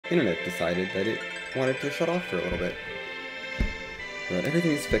internet decided that it wanted to shut off for a little bit. But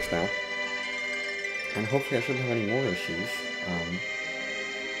everything's fixed now. And hopefully I shouldn't have any more issues.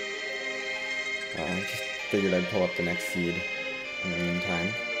 I just figured I'd pull up the next seed in the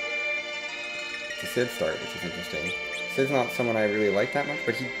meantime. It's a Sid start, which is interesting. Sid's not someone I really like that much,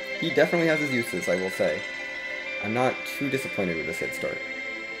 but he definitely has his uses, I will say. I'm not too disappointed with the Sid start.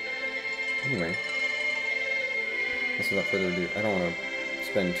 Anyway. I guess without further ado, I don't want to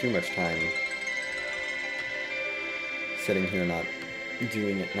spend too much time sitting here not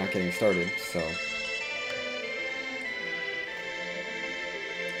doing it, not getting started, so...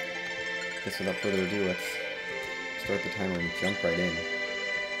 I guess without further ado, let's start the timer and jump right in.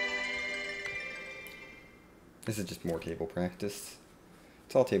 This is just more table practice.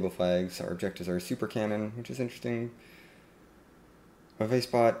 It's all table flags. Our objectives are Super Cannon, which is interesting. A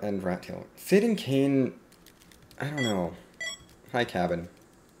Vacebot and Rat Tail. Sid and Kain, I don't know. Hi, Cabin.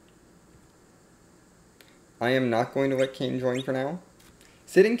 I am not going to let Kain join for now.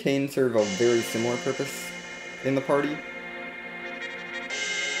 Sid and Kain serve a very similar purpose in the party.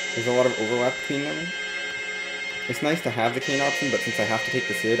 There's a lot of overlap between them. It's nice to have the Kain option, but since I have to take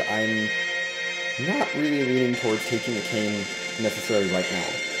the Sid, I'm not really leaning towards taking the Kain necessarily right now.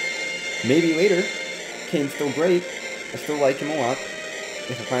 Maybe later. Kain's still great. I still like him a lot.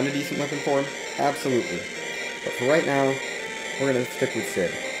 If I find a decent weapon for him, absolutely. But for right now, we're going to stick with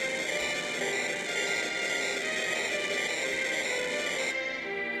Sid.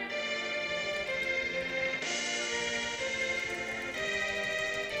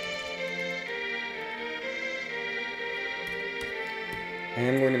 I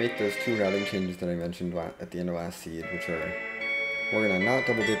am going to make those 2 routing changes that I mentioned at the end of last seed, which are, we're going to not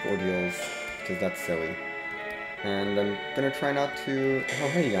double dip ordeals, because that's silly. And I'm going to try not to, oh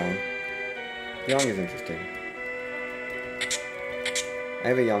hey Yang. Yang is interesting. I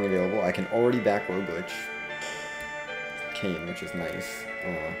have a Yang available. I can already back Rogue Glitch Kain, which is nice.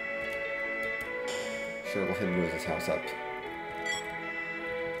 Sure, we'll hit Rose's house up.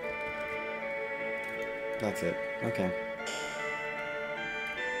 That's it. Okay.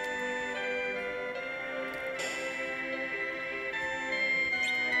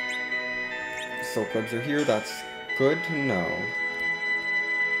 Silk Webs are here, that's good to know.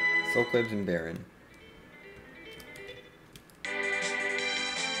 Silk Webs and Baron.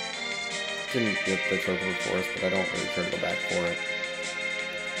 Didn't get the Chocobo Forest, but I don't really care to go back for it.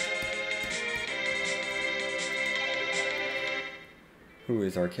 Who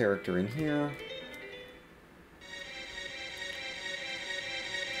is our character in here?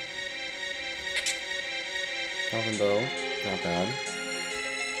 Calvin Bow, not bad.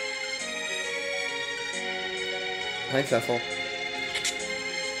 Hi, Cecil.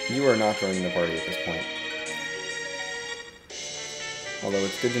 You are not joining the party at this point. Although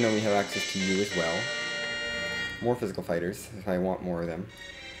it's good to know we have access to you as well. More physical fighters, if I want more of them.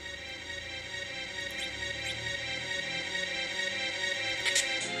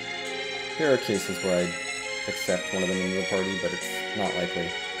 There are cases where I'd accept one of them into the party, but it's not likely.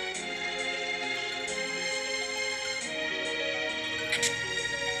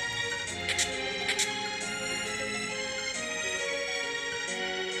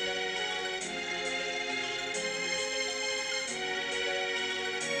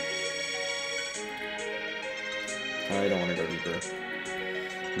 I don't want to go deeper.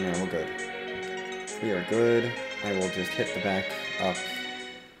 No, we're good. We are good. I will just hit the back up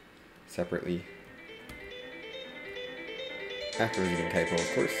separately. After reading typo,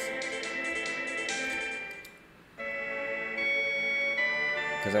 of course.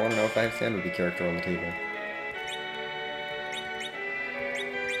 Because I want to know if I have Sandruby character on the table.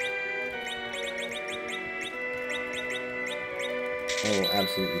 I will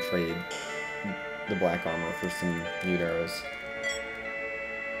absolutely trade the black armor for some nude arrows.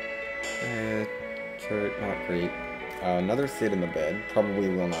 Turret, not great. Another Sid in the bed. Probably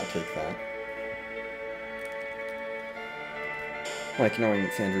will not take that. Like knowing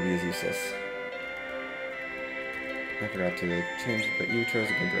that Sandruby is useless. I forgot to change it, but you chose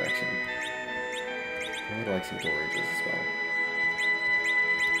a good direction. I would like some door rages as well.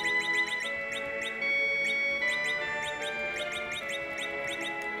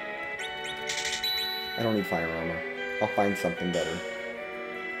 I don't need fire armor. I'll find something better.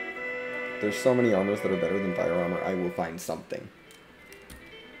 There's so many armors that are better than fire armor, I will find something.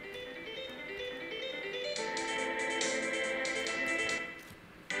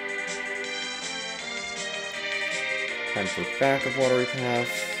 Time for back of Watery Pass.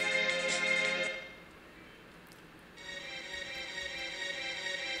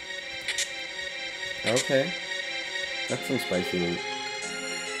 Okay. That's some spicy loot.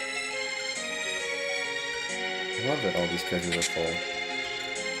 I love that all these treasures are full.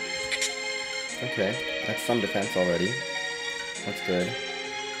 Okay, that's some defense already. That's good.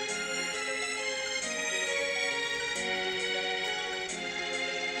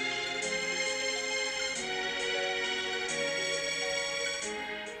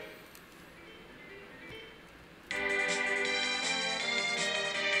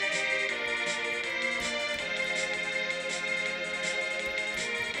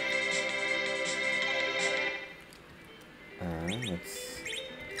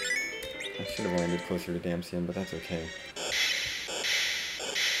 I should have landed closer to Damcyan, but that's okay.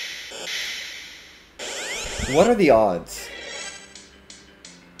 What are the odds?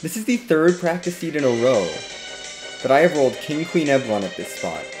 This is the third practice seed in a row that I have rolled King Queen Eblan at this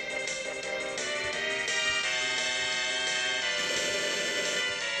spot.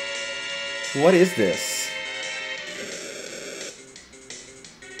 What is this?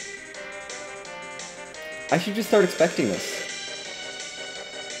 I should just start expecting this.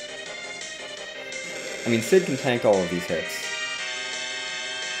 I mean, Sid can tank all of these hits.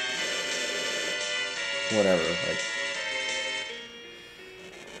 Whatever, like...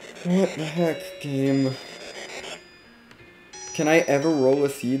 What the heck, game? Can I ever roll a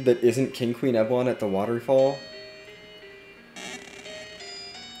seed that isn't King Queen Eblan at the waterfall?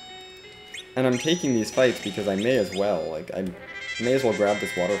 And I'm taking these fights because I may as well. Like, I may as well grab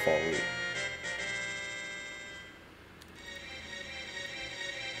this waterfall loot.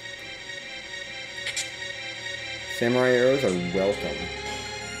 Samurai arrows are welcome.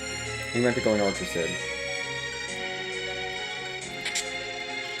 We meant to go in Archer Sid.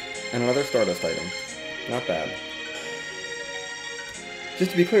 And another Stardust item. Not bad.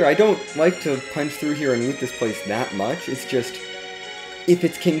 Just to be clear, I don't like to punch through here and loot this place that much. It's just, if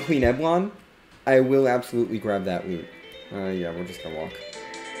it's King Queen Eblan, I will absolutely grab that loot. Yeah, we're just gonna walk.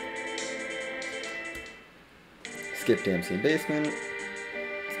 Skip Damcyan Basement.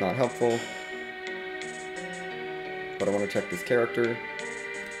 It's not helpful. But I want to check this character.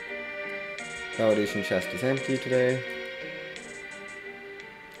 Validation chest is empty today.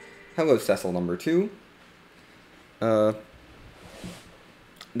 Hello, Cecil number 2. That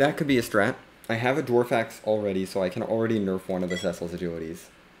could be a strat. I have a Dwarf Axe already, so I can already nerf one of the Cecil's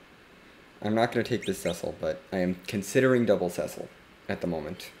abilities. I'm not going to take this Cecil, but I am considering double Cecil at the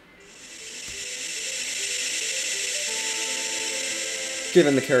moment.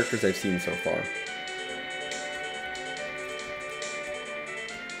 Given the characters I've seen so far.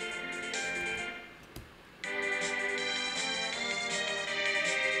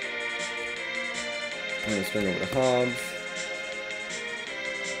 I'm going to swing over to Hobbs.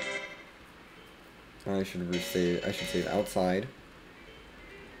 I should save outside.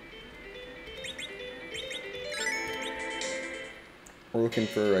 We're looking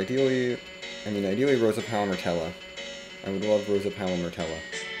for ideally Rosa Pal and Mertella. I would love Rosa Pal and Mertella.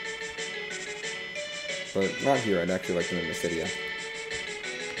 But not here, I'd actually like them in Mysidia.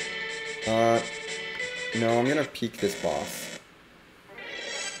 No, I'm gonna peek this boss.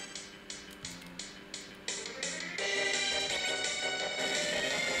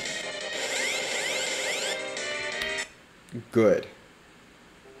 Good.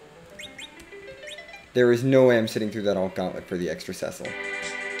 There is no way I'm sitting through that alt gauntlet for the extra Cecil.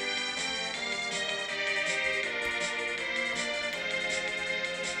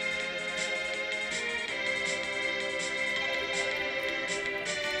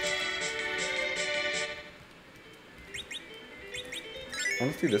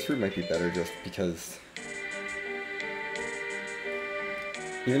 Honestly, this route might be better just because...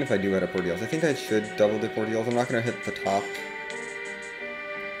 Even if I do hit up Ordeals, I think I should double dip Ordeals. I'm not going to hit the top.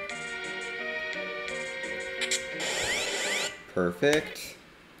 Perfect.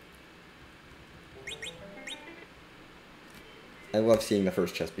 I love seeing the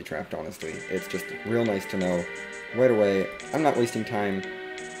first chest be trapped, honestly. It's just real nice to know right away. I'm not wasting time.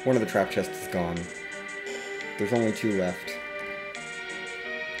 One of the trap chests is gone. There's only 2 left.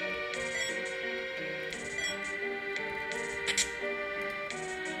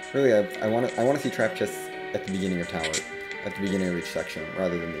 Really, I want to see trap chests at the beginning of tower, at the beginning of each section,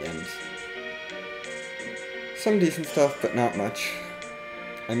 rather than the end. Some decent stuff, but not much.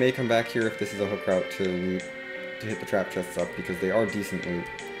 I may come back here if this is a hook route to loot, to hit the trap chests up, because they are decent loot.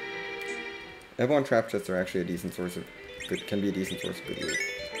 Eblan trap chests are actually a decent source of good, can be a decent source of good loot.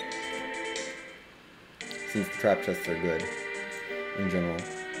 Since the trap chests are good, in general.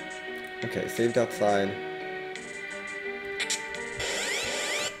 Okay, saved outside.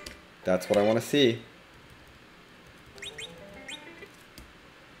 That's what I want to see.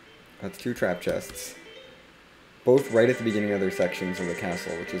 That's 2 trap chests. Both right at the beginning of their sections of the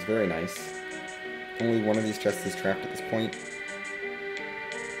castle, which is very nice. only one of these chests is trapped at this point.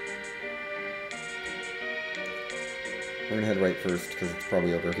 We're gonna head right first, because it's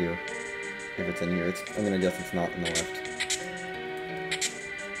probably over here. If it's in here. I'm gonna guess it's not in the left.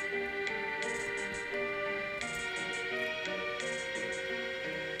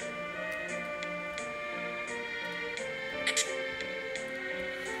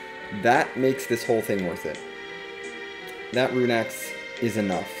 That makes this whole thing worth it. That rune axe is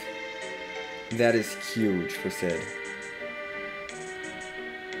enough. That is huge for Cid.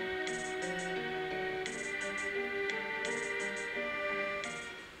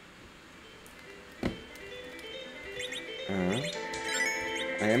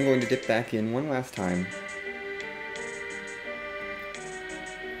 I am going to dip back in one last time.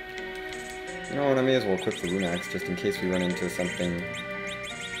 You know what, I may as well equip the rune axe just in case we run into something.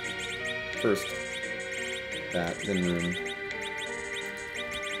 First, that, then rune.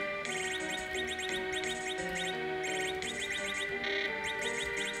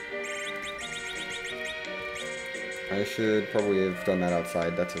 I should probably have done that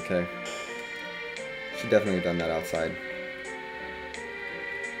outside, that's okay. Should definitely have done that outside.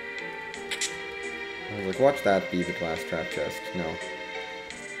 I was like, watch that be the glass trap chest. No.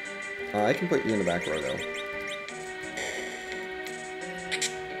 I can put you in the back row, though.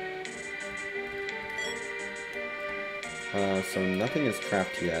 So nothing is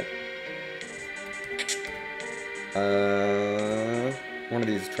trapped yet. One of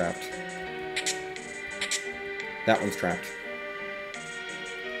these is trapped. That one's trapped.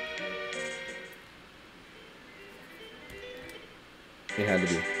 It had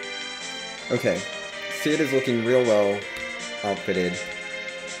to be. Okay. Cid is looking real well outfitted.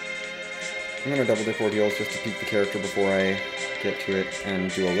 I'm gonna double dip ordeals just to peek the character before I get to it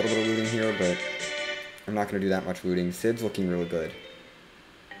and do a little bit of looting here, but I'm not gonna do that much looting. Cid's looking really good.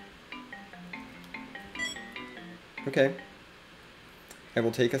 Okay. I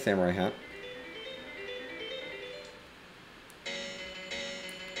will take a samurai hat.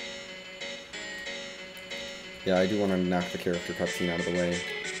 Yeah, I do want to knock the character cutscene out of the way.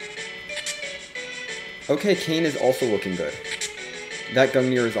 Okay, Kain is also looking good. That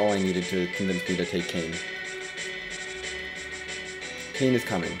Gungnir is all I needed to convince me to take Kain. Kain is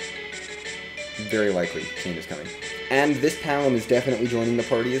coming. Very likely, Kain is coming. And this Palom is definitely joining the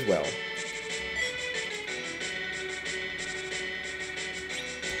party as well.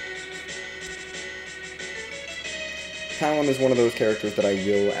 Palom is one of those characters that I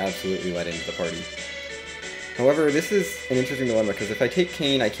will absolutely let into the party. However, this is an interesting dilemma, because if I take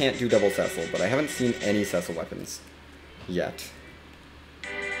Kain, I can't do double Cecil, but I haven't seen any Cecil weapons yet.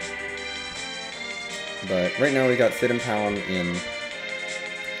 But right now we got Cid and Palom in.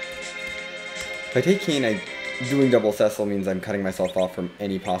 If I take Kain, doing double Cecil means I'm cutting myself off from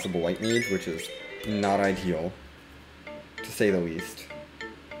any possible white mage, which is not ideal, to say the least.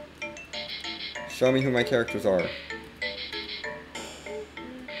 Show me who my characters are.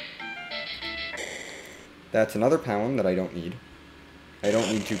 That's another Palom that I don't need. I don't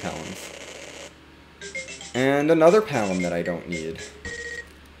need two Paloms. And another Palom that I don't need.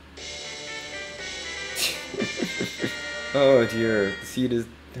 Oh dear, the seed has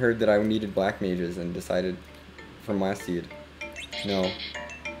heard that I needed black mages and decided from last seed. No.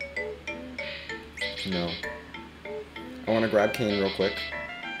 No. I want to grab Kain real quick.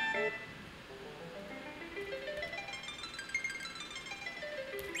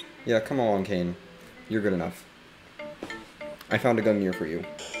 Yeah, come along, Kain. You're good enough. I found a Gungnir for you.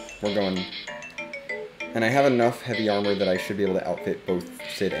 We're going. And I have enough heavy armor that I should be able to outfit both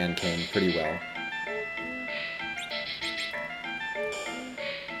Cid and Kain pretty well.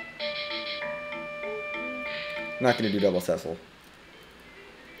 I'm not going to do double Cecil.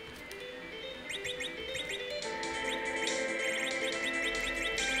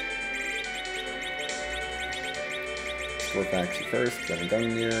 Dwarf Axe first, then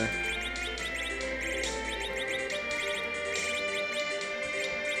Gungnir.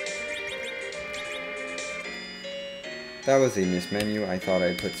 That was a mismenu. I thought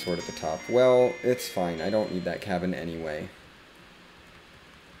I'd put sword at the top. Well, it's fine. I don't need that cabin anyway.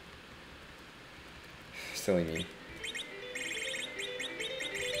 Silly me.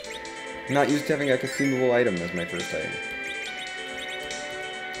 I'm not used to having a consumable item as my first item.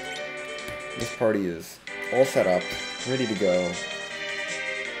 This party is all set up, ready to go.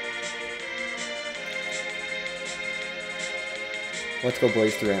 Let's go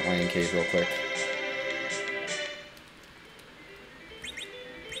blaze through Antlion Cave real quick.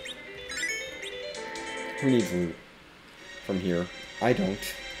 Who needs loot from here? I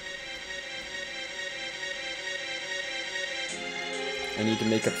don't. I need to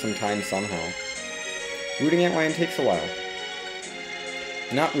make up some time somehow. Looting Antlion takes a while.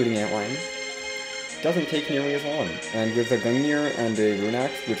 Not looting Antlion doesn't take nearly as long. And with a Gungnir and a Rune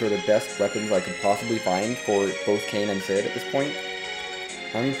Axe, which are the best weapons I could possibly find for both Kain and Cid at this point,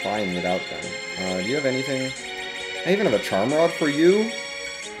 I'm fine without them. Do you have anything? I even have a Charm Rod for you?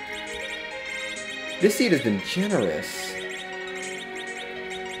 This seed has been generous.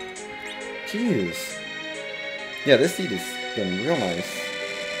 Jeez. Yeah, this seed has been real nice.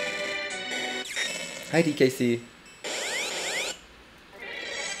 Hi, DKC.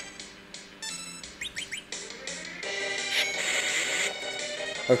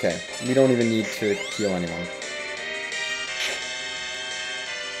 Okay, we don't even need to heal anyone.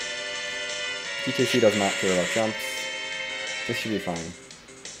 DKC does not care about jumps. This should be fine.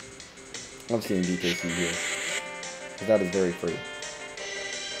 Love seeing DKC here, because that is very free.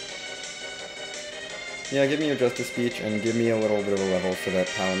 Yeah, give me your Justice Speech, and give me a little bit of a level so that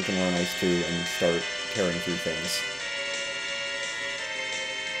Talon can run Ice 2 and start tearing through things.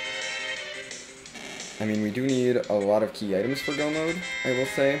 I mean, we do need a lot of key items for Go Mode, I will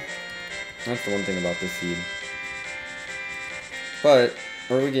say. That's the one thing about this seed. But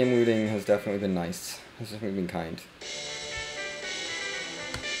early game looting has definitely been nice. Has definitely been kind.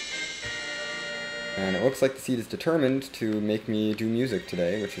 And it looks like the seed is determined to make me do music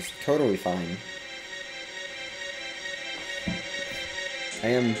today, which is totally fine. I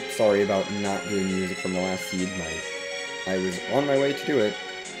am sorry about not doing music from the last seed. I was on my way to do it,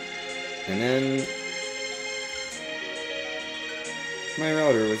 and then my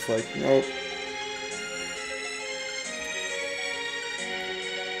router was like, nope.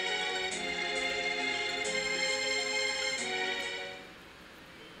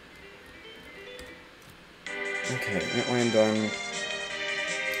 Okay, Antlion done.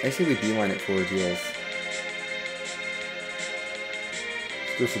 I say we beeline it for deals.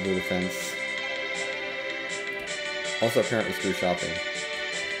 Crucible defense. Also, apparently screw shopping.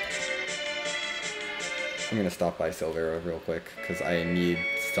 I'm gonna stop by Silvera real quick, because I need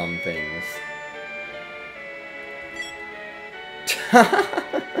some things.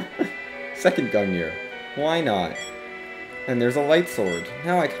 Second Gungnir. Why not? And there's a light sword.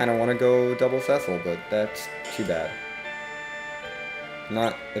 Now I kind of want to go double Cecil, but that's too bad.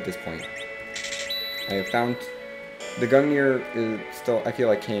 Not at this point. I have found the Gungnir is still, I feel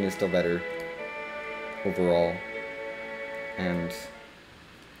like Kain is still better overall. And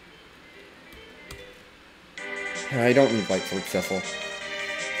I don't need light sword Cecil.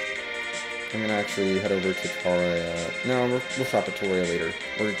 I'm gonna actually head over to Tara. No, we'll shop at Toria later.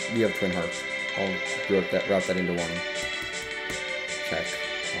 Or we have Twin Hearts. I'll route that into one. Check.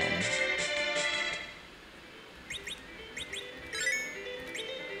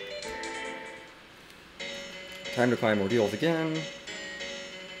 Time to climb ordeals again.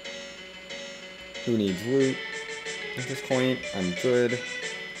 Who needs loot? At this point, I'm good.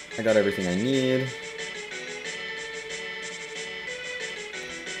 I got everything I need.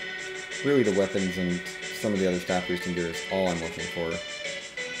 Really, the weapons and some of the other staff boosting gear is all I'm looking for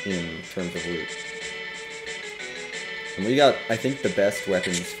in terms of loot. And we got, I think, the best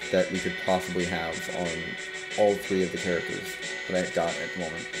weapons that we could possibly have on all three of the characters that I've got at the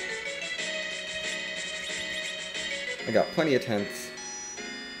moment. I got plenty of tents.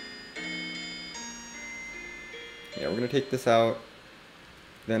 Yeah, we're gonna take this out,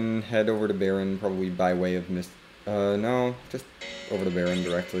 then head over to Baron, probably by way of no, just over to Baron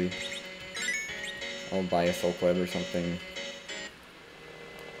directly. I'll buy a Soul Web or something.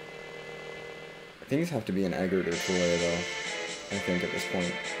 Things have to be an Eggert or Tule, though, I think, at this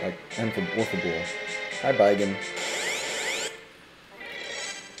point. Like, and or for Bull. Hi, Bigan.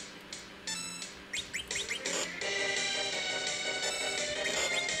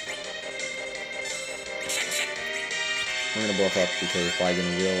 We're gonna buff up because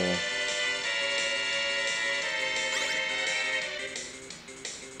Bigan will...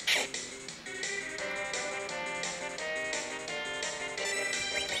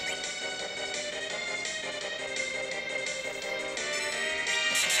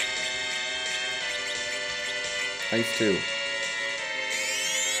 Ice 2.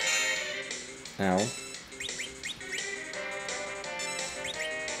 Ow.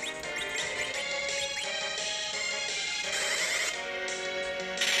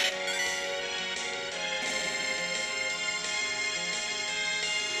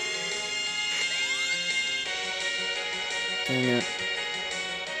 Dang it.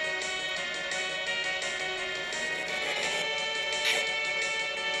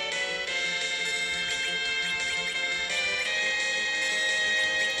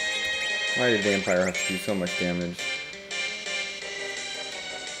 Why did Vampire have to do so much damage?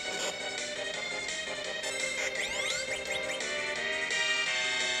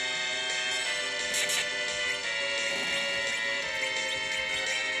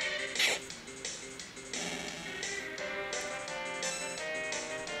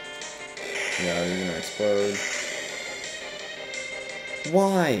 Yeah, you're gonna explode.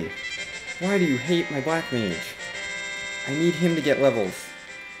 Why? Why do you hate my Black Mage? I need him to get levels.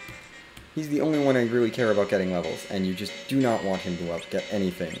 He's the only one I really care about getting levels, and you just do not want him to get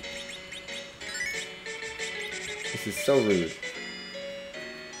anything. This is so rude.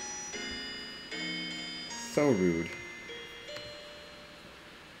 So rude.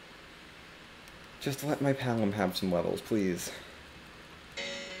 Just let my Palom have some levels, please.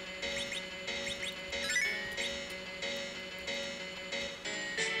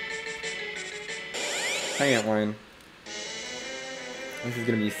 Hi, Antline. This is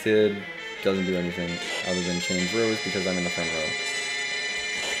gonna be Sid. Doesn't do anything other than change rows because I'm in the front row.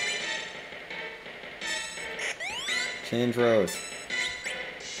 Change rows.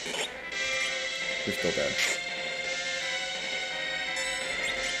 You're still dead.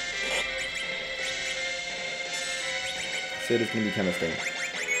 Sid is gonna be chemisting.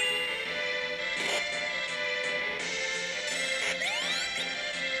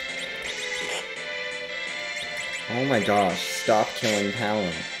 Oh my gosh, stop killing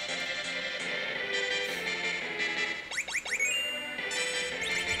Palom.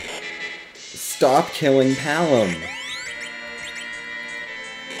 Stop killing Palom.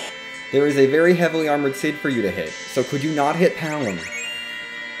 There is a very heavily armored Sid for you to hit, so could you not hit Palom?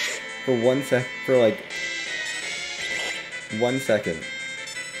 For 1 sec, for like 1 second.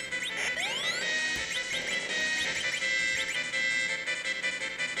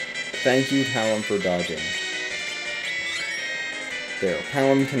 Thank you, Palom, for dodging. There,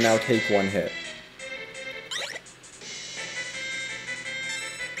 Palom can now take 1 hit.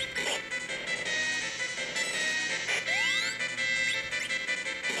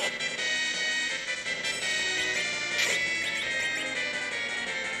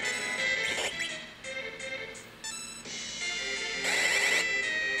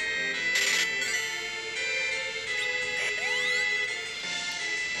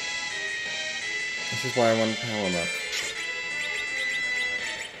 This is why I wanted Palom up.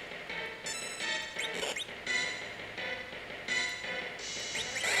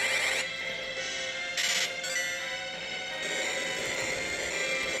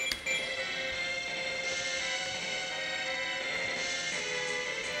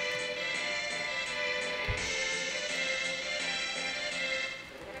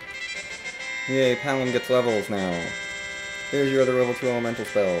 Yay, Palom gets levels now. Here's your other level 2 elemental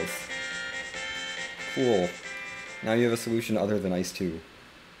spells. Cool. Now you have a solution other than Ice 2.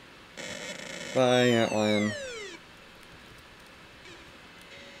 Bye, Antlion.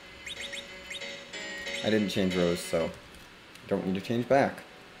 I didn't change rows, so don't need to change back.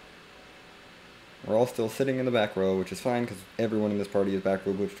 We're all still sitting in the back row, which is fine, because everyone in this party is back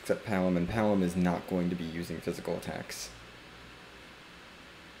row glitched except Palom, and Palom is not going to be using physical attacks.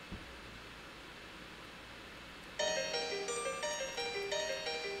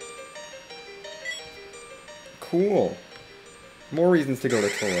 Cool. More reasons to go to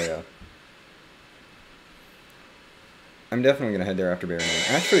Toroya. I'm definitely gonna head there after Baron Inn.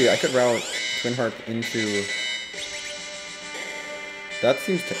 Actually, I could route Twin Harp into... that's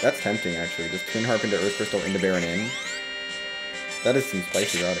tempting, actually. Just Twin Harp into Earth Crystal into Baron Inn. That is some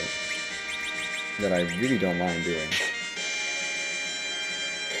spicy routing that I really don't mind doing.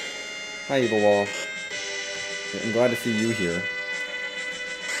 Hi, Evil Wall. I'm glad to see you here.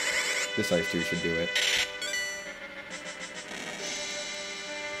 This Ice 2 should do it.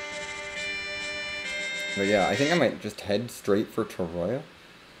 But yeah, I think I might just head straight for Toroya.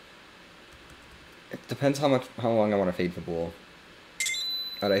 It depends how long I want to fade Fabul.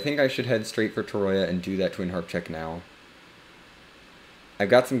 But I think I should head straight for Toroya and do that Twin Harp check now. I've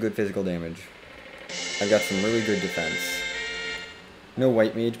got some good physical damage. I've got some really good defense. No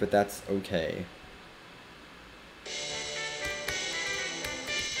White Mage, but that's okay.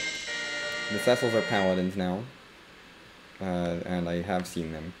 The Cecils are paladins now. And I have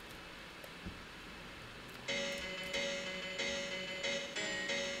seen them.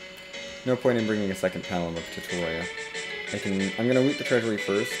 No point in bringing a second Palom up to Toroya. I'm gonna loot the treasury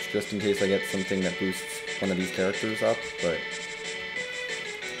first, just in case I get something that boosts one of these characters up, but...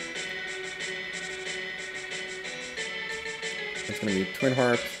 it's gonna be Twin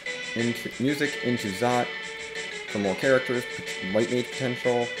Harp, into music, into Zot, for more characters, White Mage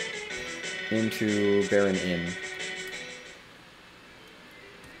potential, into Baron Inn.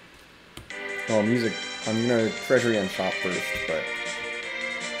 Oh, music, I'm gonna treasury and shop first, but...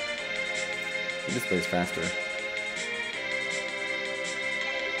 this plays faster.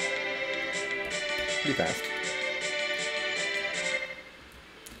 Pretty fast.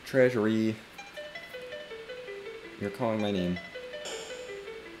 Treasury. You're calling my name.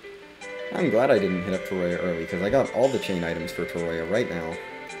 I'm glad I didn't hit up Terraria early, because I got all the chain items for Terraria right now,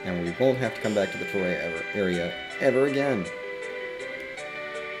 and we won't have to come back to the Terraria area ever again.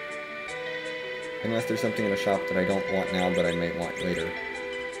 Unless there's something in a shop that I don't want now, but I might want later.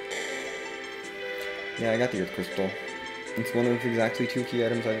 Yeah, I got the Earth Crystal. It's one of exactly 2 key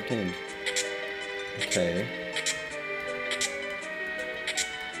items I've obtained. Okay.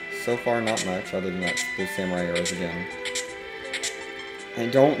 So far, not much, other than that, those samurai arrows again. I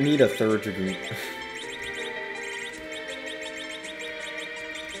don't need a 3rd Dragoon.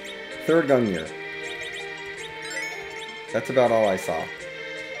 3rd Gungnir. That's about all I saw.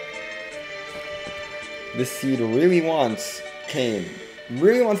 This seed really wants Cain.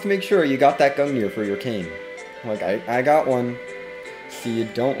 Really wants to make sure you got that Gungnir for your Cain. Like, I got one.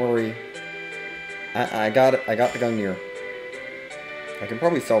 Seed, don't worry. I got it. I got the Gungnir. I can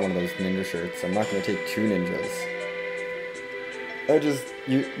probably sell one of those ninja shirts. I'm not going to take 2 ninjas.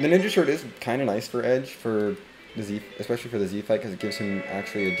 The ninja shirt is kind of nice for Edge, for the Z, especially for the Z fight, because it gives him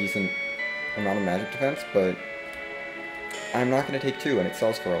actually a decent amount of magic defense, but I'm not going to take 2, and it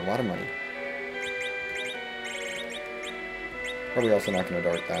sells for a lot of money. Probably also not going to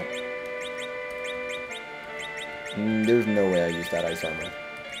dart that. There's no way I use that ice armor.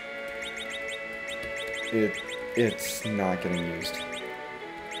 It's not getting used.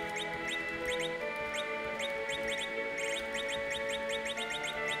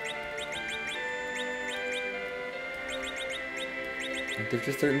 There's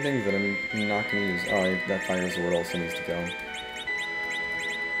just certain things that I'm not going to use. Oh, that fire sword also needs to go.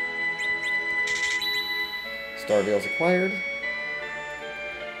 Star Veil's acquired.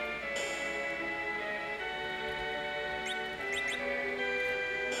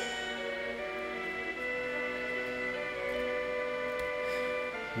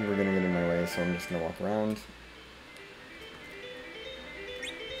 You were going to get in my way, so I'm just going to walk around.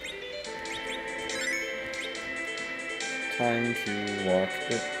 Time to walk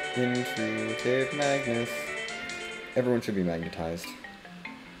into Cave Magnus. Everyone should be magnetized.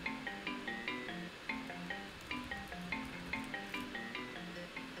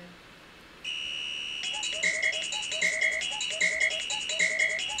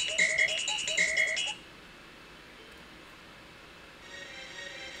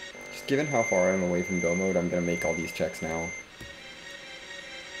 Just given how far I'm away from go mode, I'm going to make all these checks now.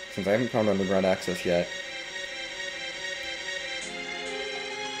 Since I haven't found underground access yet.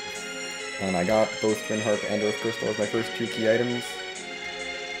 And I got both Twin Harp and Earth Crystal as my first 2 key items.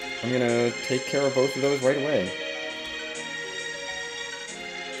 I'm gonna take care of both of those right away.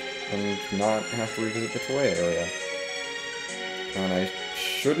 And not have to revisit the Terraria area. And I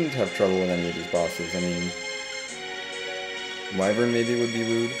shouldn't have trouble with any of these bosses. I mean, Wyvern maybe would be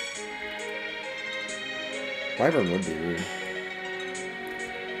rude. Wyvern would be rude.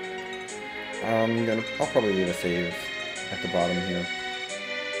 I'll probably leave a save at the bottom here.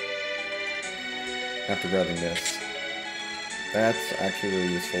 After grabbing this. That's actually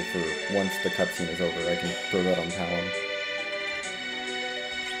really useful for once the cutscene is over. I can throw that on Palom.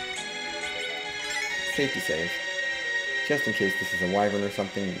 Safety save. Just in case this is a Wyvern or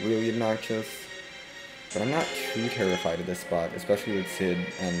something really obnoxious. But I'm not too terrified of this spot, especially with Cid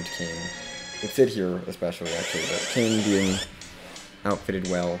and Cain. With Cid here, especially, actually, but Cain being outfitted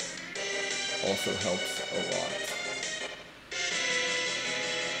well also helps a lot.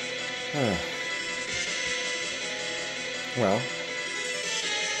 Well.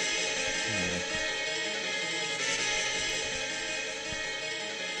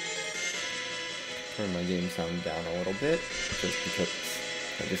 Turn my game sound down a little bit, just because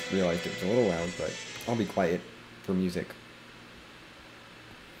I just realized it was a little loud, but I'll be quiet for music.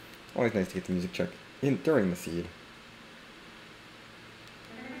 Always nice to get the music check in during the seed.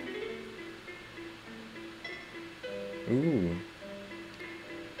 Ooh.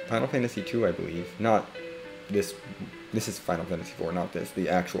 Final Fantasy II, I believe. Not this. This is Final Fantasy IV, not this. The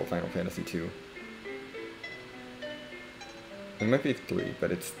actual Final Fantasy II. It might be 3, but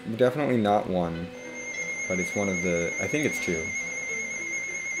it's definitely not 1. But it's one of the... I think it's 2.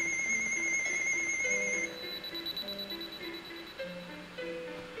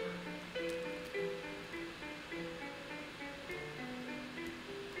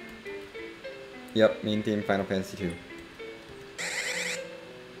 Yep, main theme Final Fantasy II.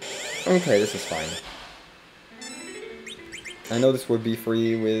 Okay, this is fine. I know this would be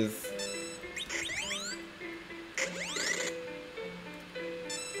free with...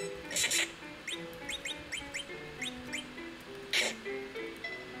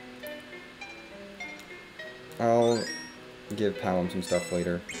 I'll give Palom some stuff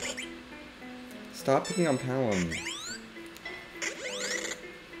later. Stop picking on Palom.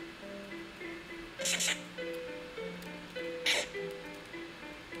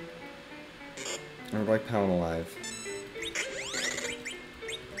 I would like Palom alive.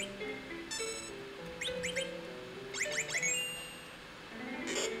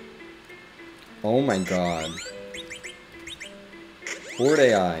 Oh my god. Board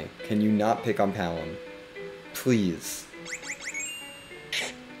AI, can you not pick on Palom? Please.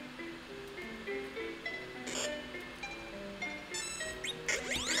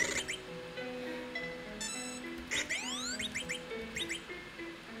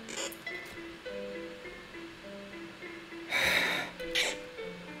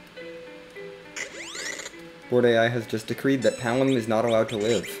 Board AI has just decreed that Palom is not allowed to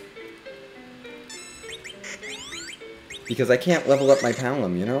live. Because I can't level up my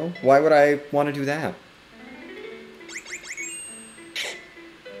Palom, you know? Why would I want to do that?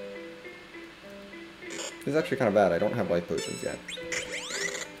 This is actually kind of bad. I don't have life potions yet.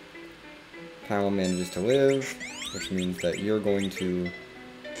 Palom manages to live, which means that you're going to...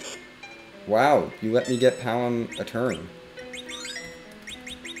 Wow, you let me get Palom a turn.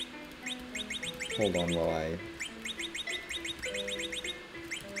 Hold on while I...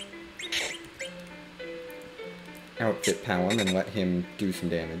 outfit Palom and let him do some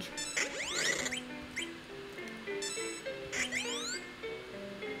damage.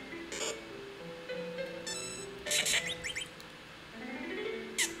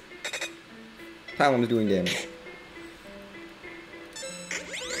 Palom's doing damage.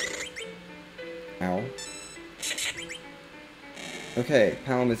 Ow. Okay,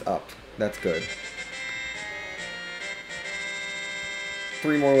 Palom is up. That's good.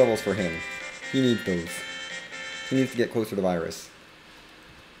 3 more levels for him. He needs those. He needs to get closer to Virus.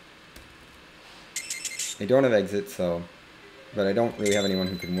 I don't have exit, so... But I don't really have anyone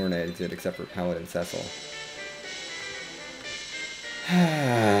who can warn exit except for Paladin Cecil.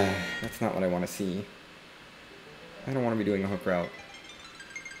 That's not what I want to see. I don't want to be doing a hook route.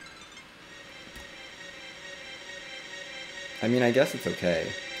 I mean, I guess it's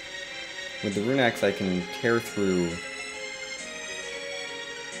okay. With the Rune Axe, I can tear through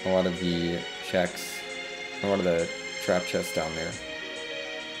a lot of the checks, a lot of the trap chests down there.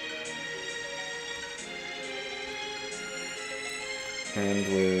 And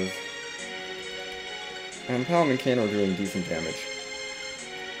with... And Palom and Kano are doing decent damage.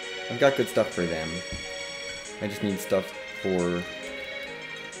 I've got good stuff for them. I just need stuff for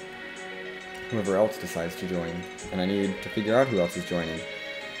whoever else decides to join. And I need to figure out who else is joining.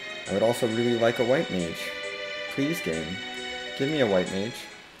 I would also really like a white mage. Please, game. Give me a white mage.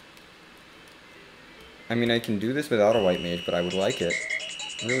 I mean, I can do this without a white mage, but I would like it.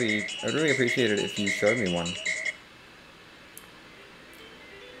 Really, I'd really appreciate it if you showed me one.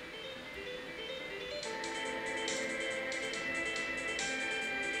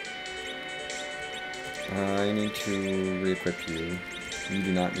 I need to re-equip you. You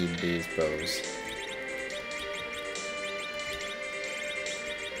do not need these bows.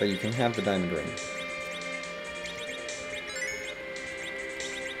 But you can have the diamond ring.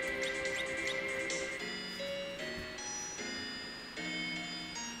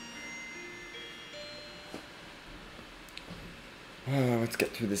 Let's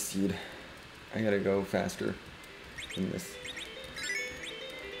get through this seed. I gotta go faster than this.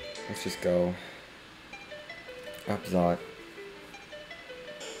 Let's just go. Up Zot.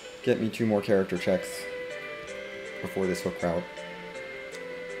 Get me 2 more character checks before this hook route.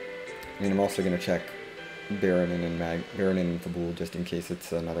 And I'm also gonna check Baronin and Fabul just in case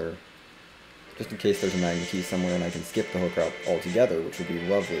it's another... Just in case there's a Magna Key somewhere and I can skip the hook route altogether, which would be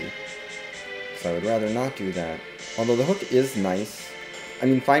lovely. So I would rather not do that. Although the hook is nice. I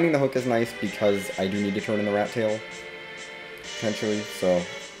mean, finding the hook is nice because I do need to turn in the rat tail. Potentially, so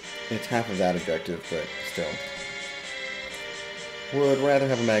it's half of that objective, but still. Would rather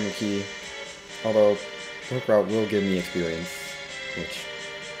have a Magna Key, although the hook route will give me experience, which,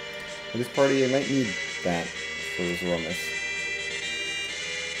 for this party, I might need that for Zoromis.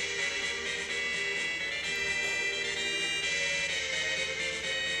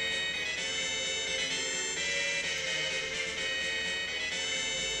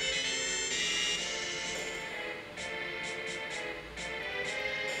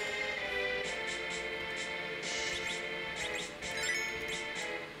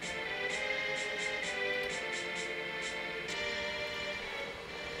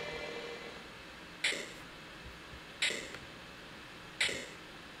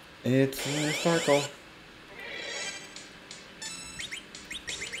 It's Sparkle.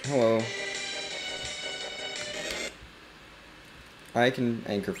 Hello. I can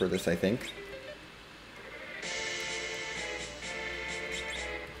anchor for this, I think.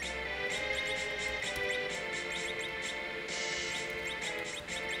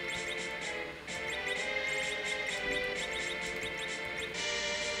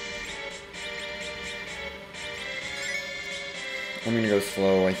 I'm gonna go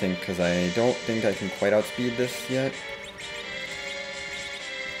slow, I think, because I don't think I can quite outspeed this yet.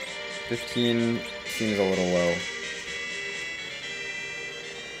 15 seems a little low.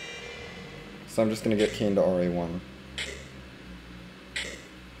 So I'm just gonna get Kain to RA1.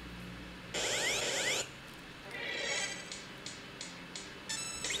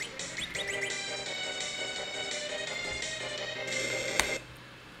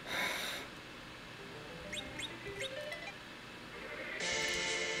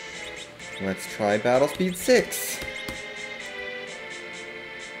 Let's try Battle Speed 6!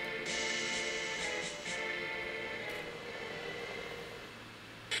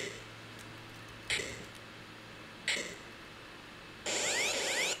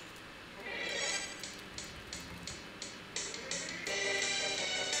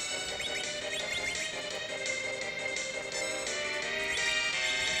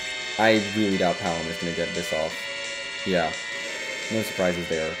 I really doubt Palom is going to get this off. Yeah. No surprises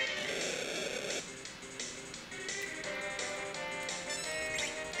there.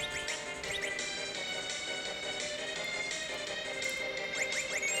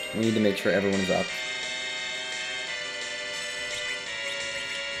 We need to make sure everyone's up.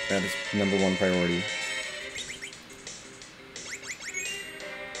 That is #1 priority.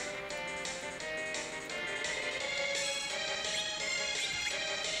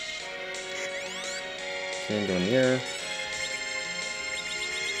 Okay, go in the air.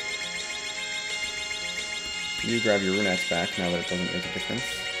 You grab your Rune Axe back now that it doesn't make a difference.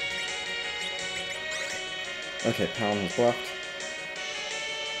 Okay, Palom has bluffed.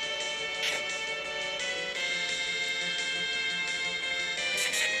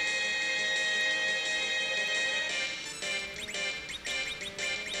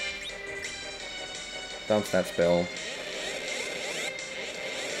 Bounce that spell.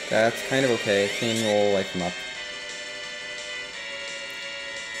 That's kind of okay. Kain will life him up.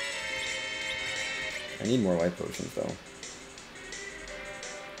 I need more life potions though.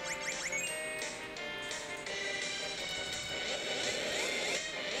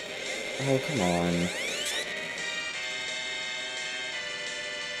 Oh, come on.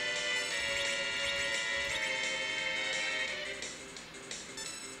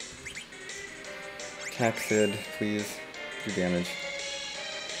 Caxid, please do damage.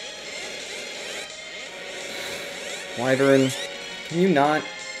 Wyvern, can you not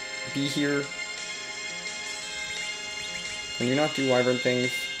be here? Can you not do Wyvern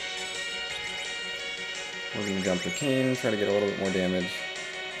things? We're gonna jump with Kain, try to get a little bit more damage.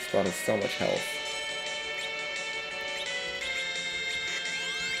 Squad has so much health.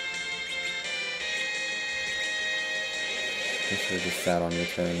 I should have just sat on your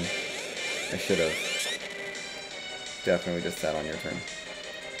turn. I should have. Definitely just sat on your turn.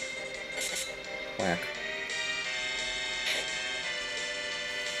 Whack.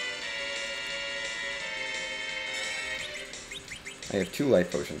 I have 2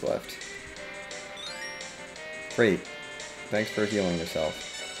 life potions left. Great. Thanks for healing yourself.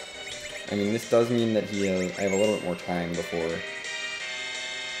 I mean, this does mean that I have a little bit more time before...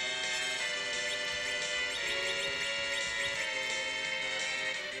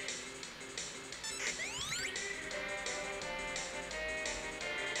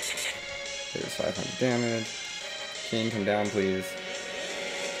 There's 500 damage. Kain, come down, please.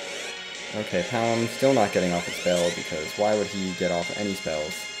 Okay, Palom still not getting off a spell, because why would he get off any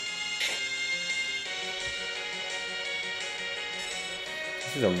spells?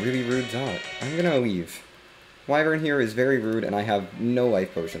 This is a really rude Zot. I'm gonna leave. Wyvern here is very rude, and I have no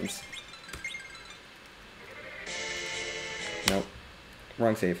life potions. Nope.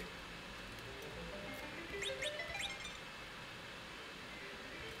 Wrong save.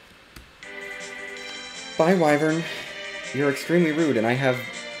 Bye, Wyvern. You're extremely rude, and I have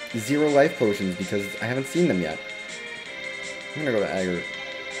 0 life potions because I haven't seen them yet. I'm gonna go to Agert,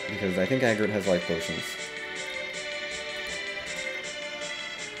 because I think Agert has life potions.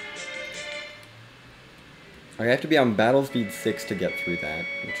 I have to be on battle speed 6 to get through that,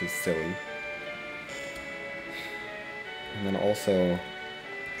 which is silly. And then also...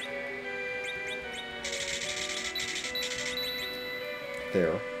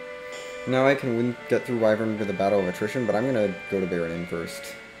 there. Now I can get through Wyvern with a battle of attrition, but I'm gonna go to Baron in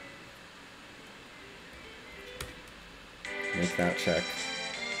first. Make that check.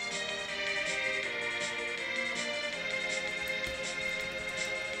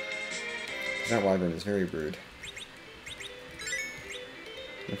 That Wyvern is very rude.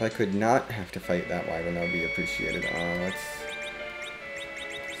 If I could not have to fight that Wyvern, that would be appreciated. Let's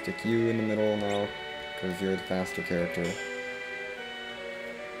stick you in the middle now, because you're the faster character.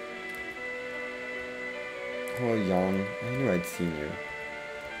 Oh, Yang. I knew I'd seen you.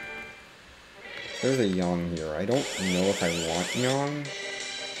 There's a Yang here. I don't know if I want Yang.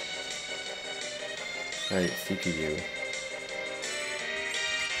 Right, CPU.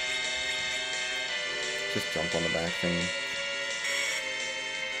 Just jump on the back thing.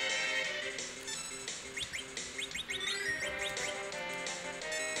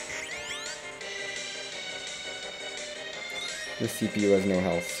 This CPU has no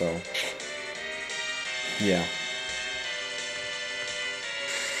health, so... yeah.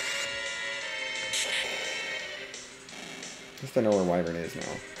 At least I know where Wyvern is now.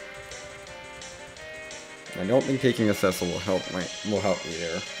 I don't think taking a Cecil will help me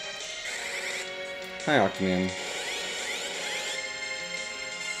there. Hi, Octoman.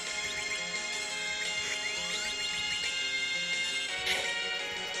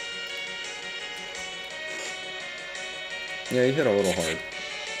 Yeah, he hit a little hard.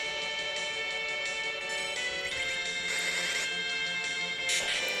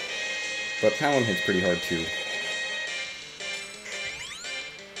 But Talon hits pretty hard too.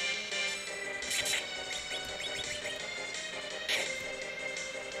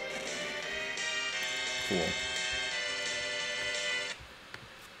 Cool.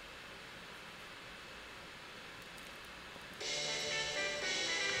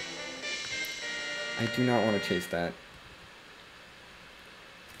 I do not want to chase that.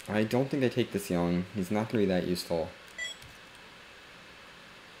 I don't think I take this Yang. He's not going to be that useful.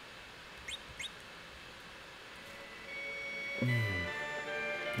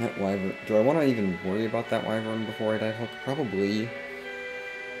 That Wyvern... do I want to even worry about that Wyvern before I dive hook? Probably.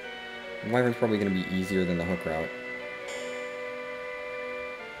 Wyvern's probably going to be easier than the hook route.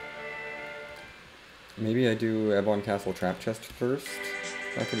 Maybe I do Ebon Castle Trap Chest first?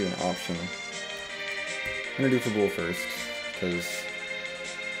 That could be an option. I'm going to do Fabul first, because...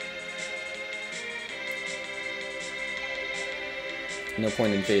 no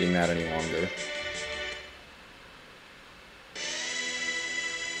point in fading that any longer.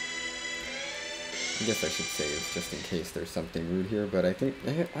 I guess I should save, just in case there's something rude here, but I think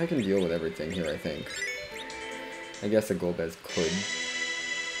I can deal with everything here, I think. I guess a Golbez could.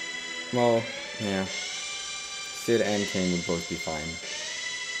 Well, yeah. Sid and Kane would both be fine.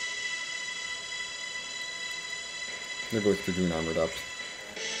 They're both Dragoon armored up.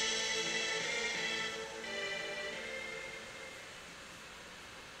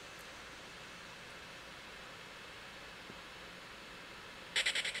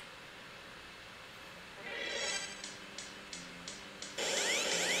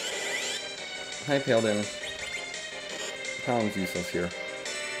 Hi, Paladin. Paladin's useless here.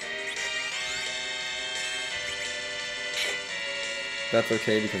 That's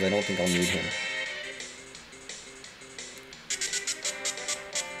okay, because I don't think I'll need him.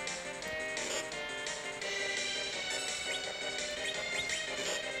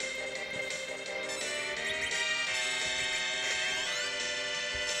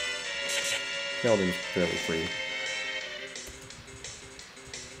 Paladin's fairly free.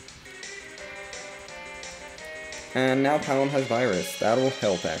 And now Talon has Virus. That'll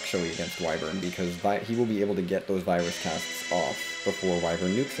help, actually, against Wyvern, because he will be able to get those Virus casts off before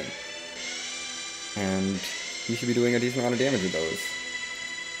Wyvern nukes him. And he should be doing a decent amount of damage with those.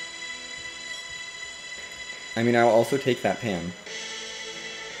 I mean, I'll also take that Pan.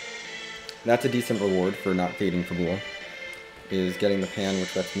 That's a decent reward for not fading Fabul, is getting the Pan,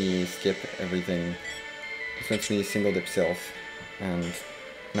 which lets me skip everything. This lets me single dip Sylph, and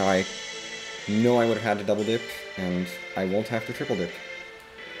now I know I would have had to double dip, and I won't have to triple dip.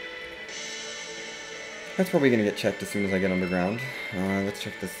 That's probably going to get checked as soon as I get underground. Let's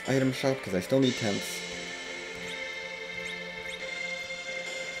check this item shop, because I still need tents.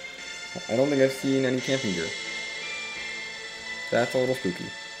 I don't think I've seen any camping gear. That's a little spooky.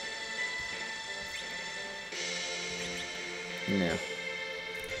 Yeah.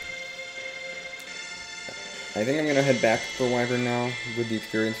 I think I'm going to head back for Wyvern now, with the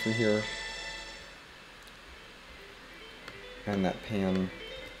experience from here. And that Pan.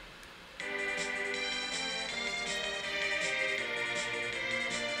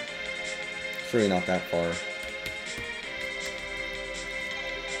 It's really not that far.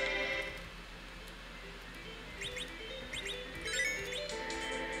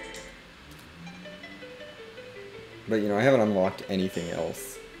 But, you know, I haven't unlocked anything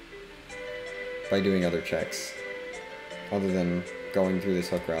else by doing other checks, other than going through this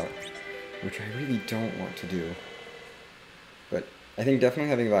hook route, which I really don't want to do. But I think definitely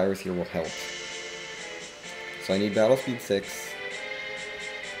having Virus here will help. So I need Battle Speed 6,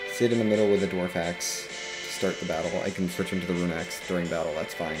 sit in the middle with a Dwarf Axe to start the battle. I can switch into the Rune Axe during battle,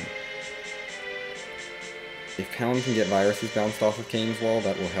 that's fine. if Pound can get viruses bounced off of Kane's wall,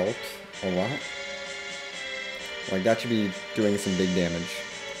 that will help a lot. Like, that should be doing some big damage.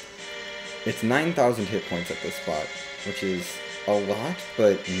 It's 9,000 hit points at this spot, which is a lot,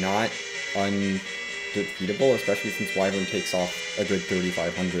 but not undefeatable, especially since Wyvern takes off a good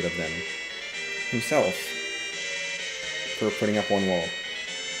 3,500 of them himself for putting up one wall.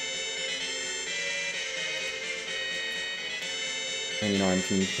 And, you know, I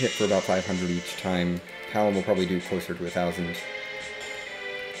can hit for about 500 each time. Talon will probably do closer to 1,000.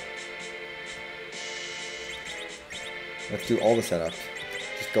 Let's do all the setup.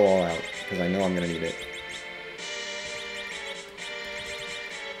 Just go all out, because I know I'm going to need it.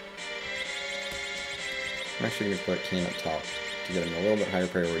 I'm actually going to put Kane up top to get him a little bit higher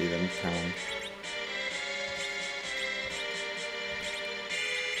priority than Talon.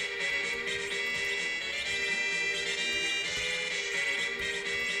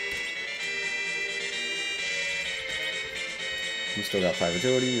 You still got 5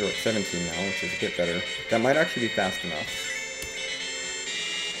 agility, you're at 17 now, which is a bit better. That might actually be fast enough.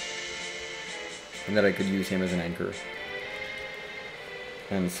 And that I could use him as an anchor.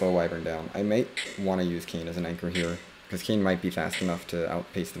 And slow Wyvern down. I might want to use Kane as an anchor here, because Kane might be fast enough to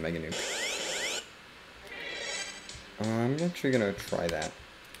outpace the Mega Nuke. I'm actually going to try that.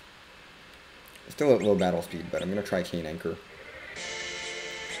 Still at low battle speed, but I'm going to try Kane anchor.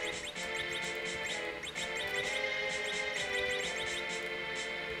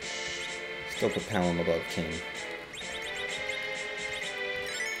 Still put Palom above Kane.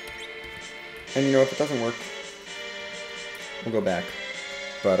 And you know, if it doesn't work, we'll go back.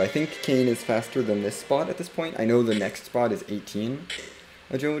 But I think Kane is faster than this spot at this point. I know the next spot is 18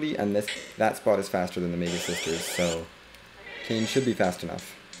 agility, and that spot is faster than the Mega Sisters, so Kane should be fast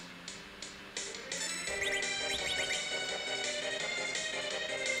enough.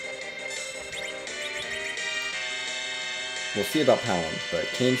 We'll see about Palom, but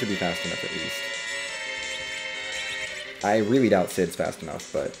Kane should be fast enough at least. I really doubt Sid's fast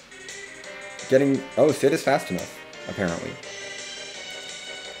enough, but oh, Sid is fast enough, apparently.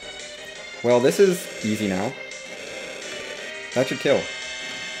 Well, this is easy now. That should kill.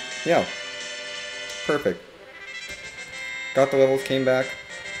 Yeah. Perfect. Got the levels, came back.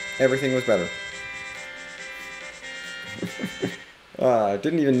 Everything was better.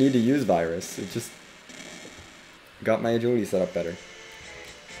 Didn't even need to use Virus. It just got my agility set up better.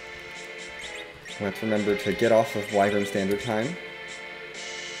 Let's remember to get off of Wyvern Standard Time.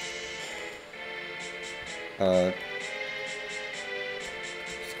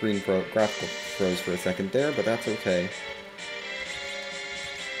 Graphical froze for a second there, but that's okay.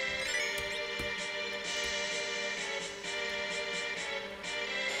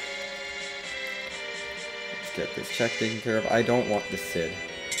 Let's get this check taken care of. I don't want the Sid.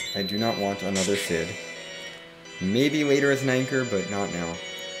 I do not want another Sid. Maybe later as an anchor, but not now.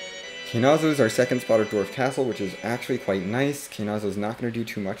 Kinazo is our second spot at Dwarf Castle, which is actually quite nice. Kinazo's not going to do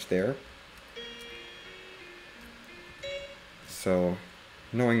too much there. So,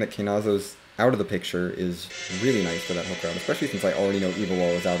 knowing that Kinazo's out of the picture is really nice for that hook route, especially since I already know Evil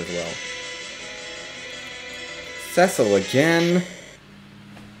Wall is out as well. Cecil again?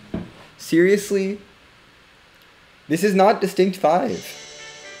 Seriously? This is not Distinct 5.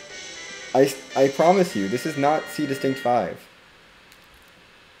 I promise you, this is not C Distinct 5.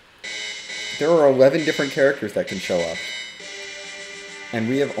 There are 11 different characters that can show up. And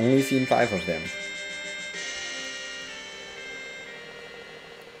we have only seen 5 of them.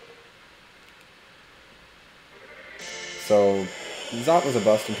 So, Zot was a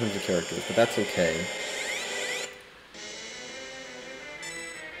bust in terms of characters, but that's okay.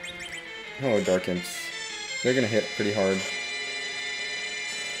 Hello, Dark Imps. They're gonna hit pretty hard.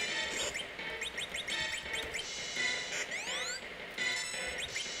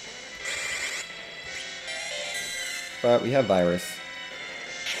 But we have Virus.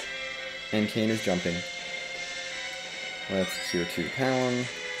 And Kane is jumping. Let's cure 2 Palom.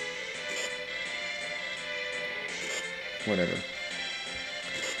 Whatever.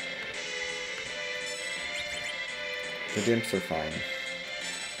 The Dimps are fine.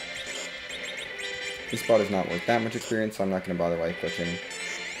 This spot is not worth that much experience, so I'm not going to bother life glitching.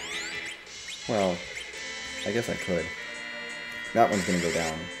 Well, I guess I could. That one's going to go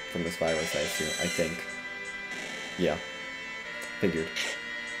down from this Virus, I assume. I think. Yeah. Figured.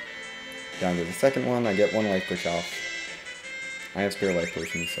 Down to the second one, I get 1 life glitch off. I have spare life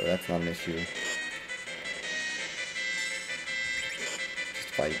potions, so that's not an issue. Just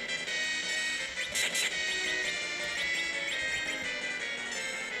fight.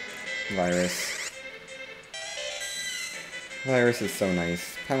 Virus. Virus is so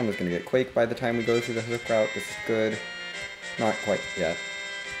nice. Palom is going to get Quake by the time we go through the hook route. This is good. Not quite yet.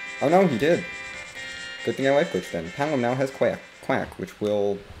 Oh no, he did. Good thing I life glitched then. Palom now has Quack, which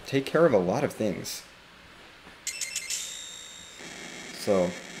will take care of a lot of things.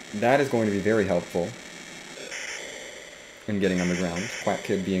 So, that is going to be very helpful in getting underground. Quack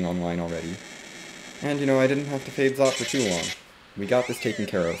Kid being online already. And, you know, I didn't have to fade Zot for too long. We got this taken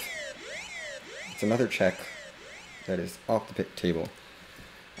care of. It's another check that is off the table.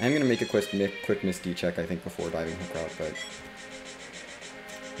 I'm going to make a quick Misty check, I think, before diving hook route, but...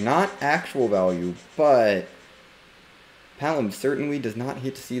 Not actual value, but... Palom certainly does not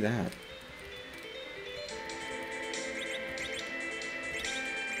hate to see that.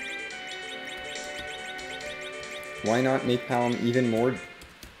 Why not make Palom even more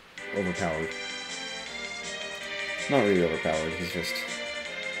overpowered? Not really overpowered, he's just...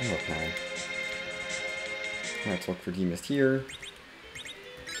 I love Palom. Let's look for Demist here.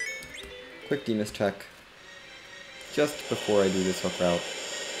 Quick Demist check. Just before I do this hook route.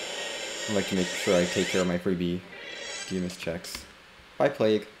 I'd like to make sure I take care of my freebie Demist checks. Bye,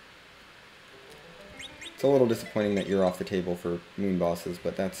 Plague. It's a little disappointing that you're off the table for moon bosses,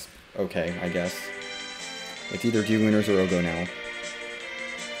 but that's okay, I guess. It's either D-Lunars or Ogo now.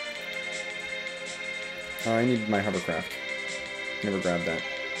 I need my hovercraft. Never grabbed that.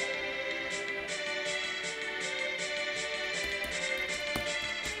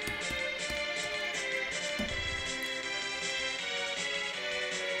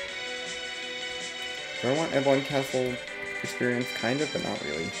 Do I want Evelyn Castle experience? Kind of, but not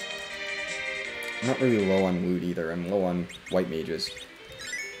really. I'm not really low on loot either. I'm low on white mages.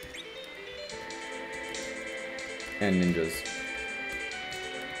 And ninjas.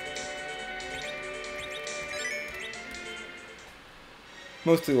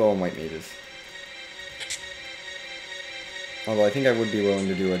 Mostly low on white mages. Although I think I would be willing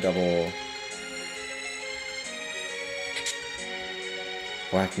to do a double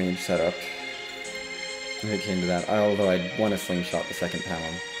black mage setup. If it came to that. Although I'd want to slingshot the second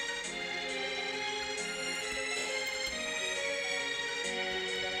Palom.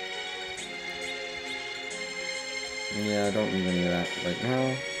 Yeah, I don't need any of that right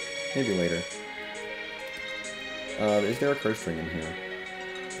now. Maybe later. Is there a curse ring in here?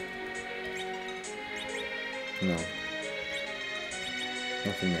 No.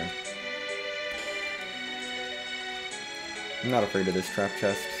 Nothing there. I'm not afraid of this trap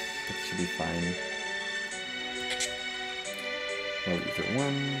chest. It should be fine. Oh, Ether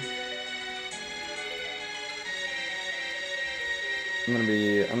 1.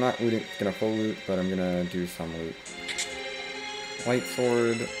 I'm not gonna full loot, but I'm gonna do some loot. White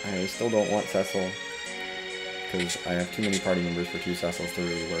Sword, I still don't want Cecil, because I have too many party members for 2 Cecils to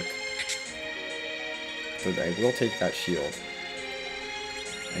really work. So I will take that shield.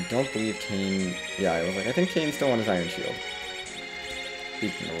 I don't believe Kain... Yeah, I was like, I think Kain's still on his Iron Shield.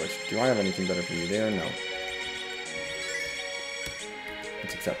 Speaking of which, do I have anything better for you there? No.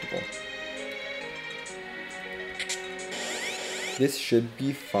 It's acceptable. This should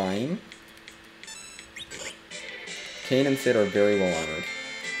be fine. Kain and Sid are very well armored.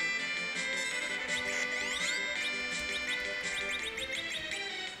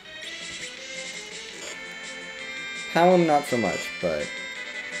 Palom not so much, but...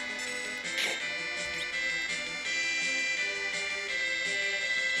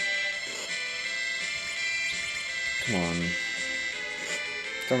 Come on.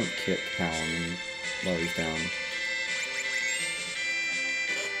 Don't kick Palom while he's down.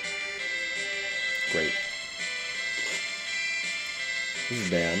 Great. This is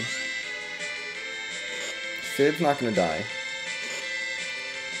bad. Sid's not gonna die.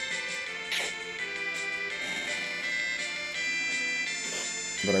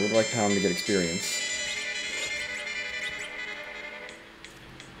 But I would like Palom to get experience.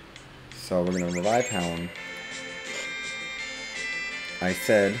 So we're gonna revive Palom. I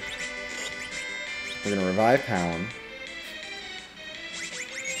said we're gonna revive Palom.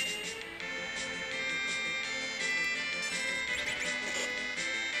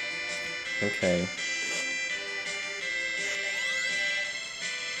 Okay.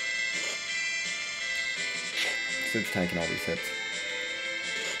 Sid's tanking all these hits.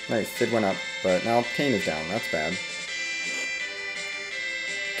 Nice, Sid went up, but now Kain is down. That's bad.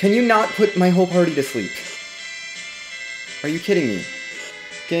 Can you not put my whole party to sleep? Are you kidding me?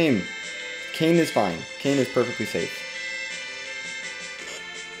 Game. Kain is fine. Kain is perfectly safe.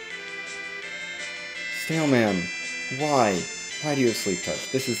 Staleman. Why? Why do you have sleep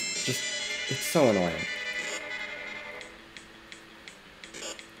touch? This is just... It's so annoying.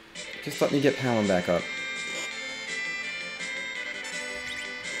 Just let me get Palom back up.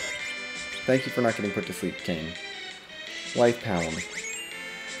 Thank you for not getting put to sleep, Kain. Life Pound.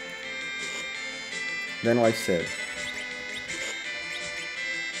 Then Life Sid.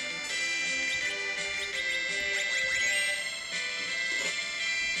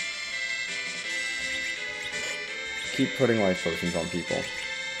 Keep putting life potions on people.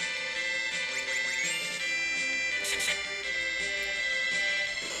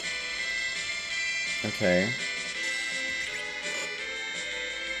 Okay.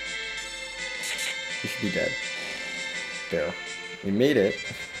 You should be dead. There. We made it.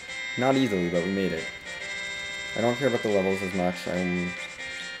 Not easily, but we made it. I don't care about the levels as much.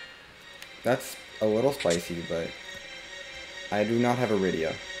 That's a little spicy, but I do not have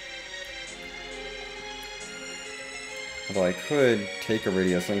Iridia. Although I could take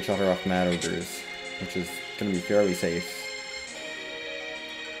Iridia, slingshot her off Mad Ogres, which is going to be fairly safe.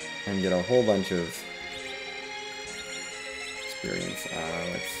 And get a whole bunch of experience.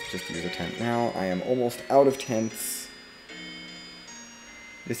 Let's just use a tent now. I am almost out of tents.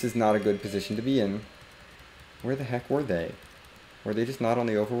 This is not a good position to be in. Where the heck were they? Were they just not on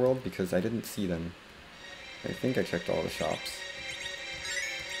the overworld? Because I didn't see them. I think I checked all the shops.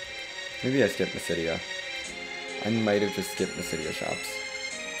 Maybe I skipped Mysidia. I might have just skipped Mysidia shops.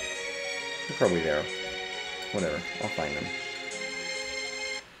 They're probably there. Whatever, I'll find them.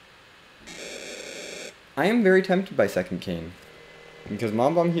 I am very tempted by Second Kain. Because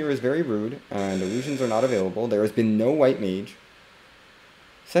Mom Bomb here is very rude, and illusions are not available. There has been no white mage.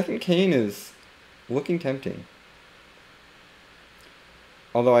 Second Kain is looking tempting.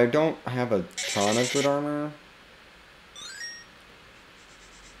 Although I don't have a ton of good armor.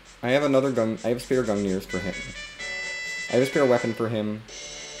 I have spare Gungnir's for him. I have a spare weapon for him.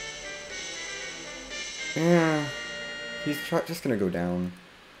 Yeah, he's just gonna go down.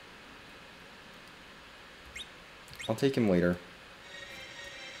 I'll take him later.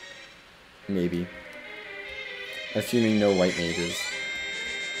 Maybe. Assuming no white mages.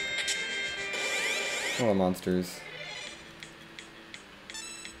 Hello, monsters.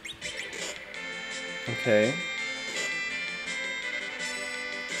 Okay.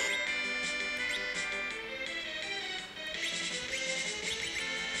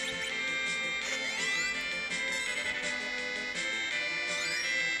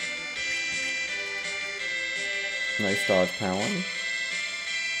 Nice dodge, Palin.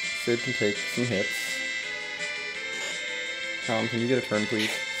 Sid can take some hits. Palin, can you get a turn, please?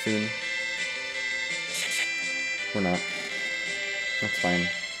 Soon. We're not. That's fine.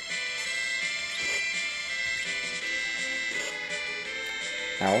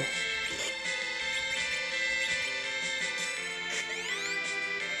 Ow.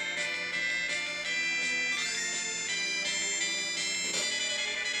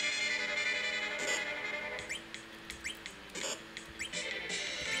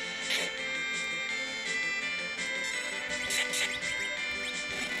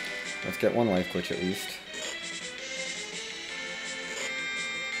 Let's get one life glitch at least.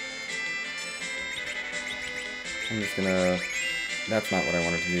 I'm just gonna... That's not what I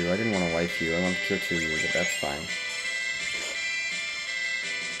wanted to do. I didn't want to life you. I wanted to cure 2 you, but that's fine.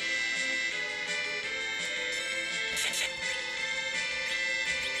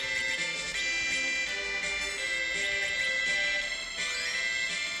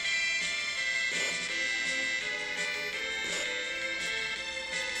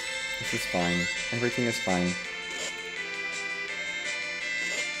 This is fine. Everything is fine.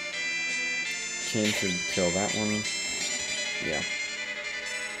 Kain should kill that one. Yeah.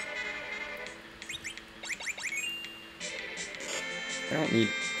 I don't need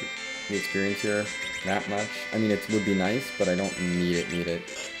the experience here that much. I mean, it would be nice, but I don't need it.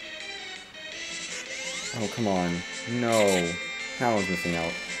 Oh, come on. No. Palin's missing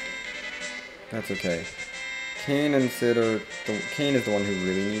out. That's okay. Kain and Sid are... Kain is the one who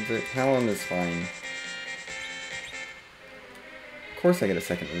really needs it. Palin is fine. Of course I get a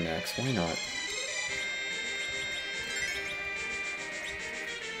second Runax. Why not?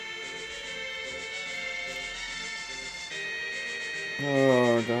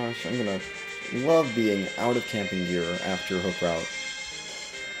 Oh gosh, I'm gonna love being out of camping gear after Hook Route.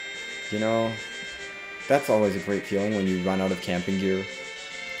 You know, that's always a great feeling when you run out of camping gear.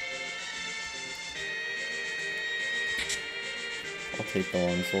 I'll take the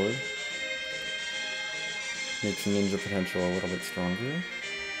longsword. Makes ninja potential a little bit stronger.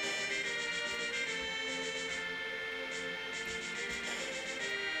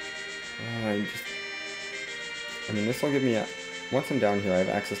 I mean, this will give me a... Once I'm down here, I have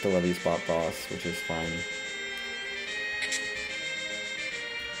access to Levy Spot Boss, which is fine.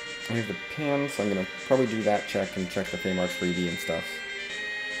 I have the pan, so I'm gonna probably do that check and check the Feymarch freebie and stuff.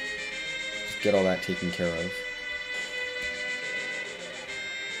 get all that taken care of.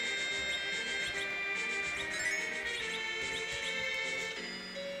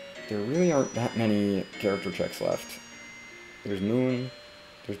 There really aren't that many character checks left. There's Moon,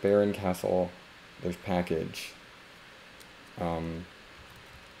 there's Baron Castle, there's Package.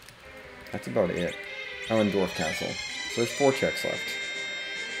 That's about it. Oh, and Dwarf Castle. So there's 4 checks left.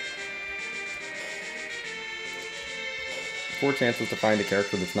 4 chances to find a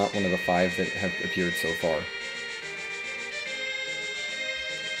character that's not one of the 5 that have appeared so far.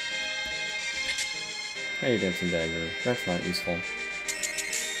 Hey, Dancing Dagger. That's not useful.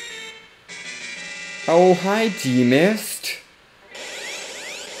 Oh, hi, D-Mist!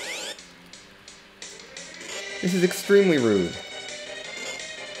 This is extremely rude.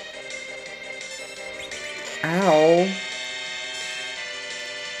 Ow!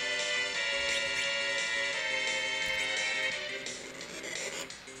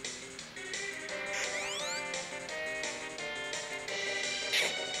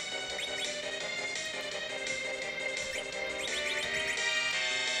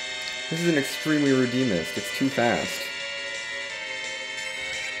 This is an extremely rude D-Mist. It's too fast.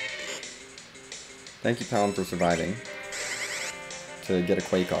 Thank you, Palom, for surviving. To get a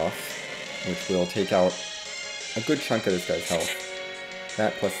Quake off, which will take out a good chunk of this guy's health.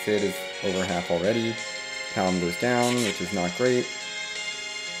 That plus Sid is over half already. Palom goes down, which is not great.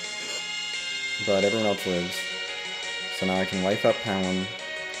 But everyone else lives. So now I can life up Palom.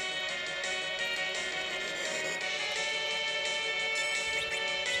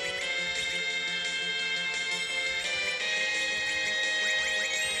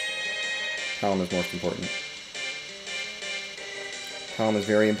 Palom is most important. Palom is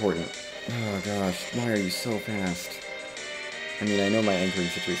very important. Oh gosh, why are you so fast? I mean, I know my anchoring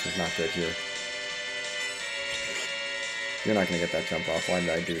situation is not good here. You're not gonna get that jump off. Why did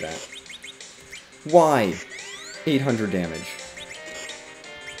I do that? Why? 800 damage.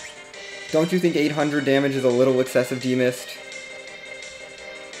 Don't you think 800 damage is a little excessive, D-Mist?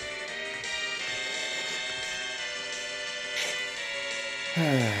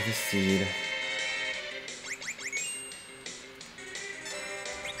 The seed.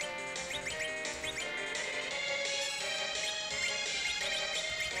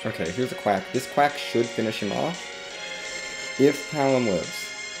 Okay, here's a Quack. This Quack should finish him off if Palom lives.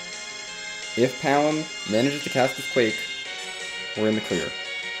 If Palom manages to cast this Quake, we're in the clear.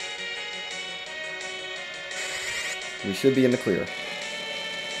 We should be in the clear.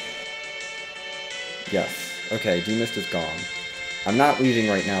 Yes. Okay, D-Mist is gone. I'm not leaving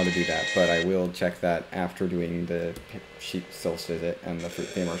right now to do that, but I will check that after doing the Sheep Sills visit and the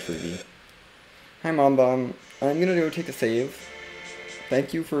Famers freebie. Hi, Mom Bomb. I'm gonna go take a save.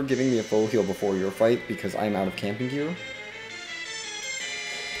 Thank you for giving me a full heal before your fight, because I'm out of camping gear.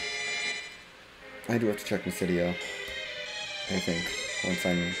 I do have to check Mysidia, I think, once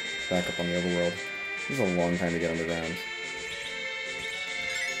I'm back up on the overworld. This is a long time to get underground.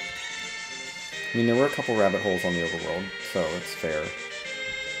 I mean, there were a couple rabbit holes on the overworld, so it's fair.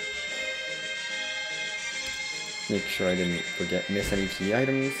 Make sure I didn't miss any key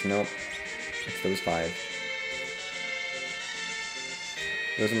items. Nope. It's those 5.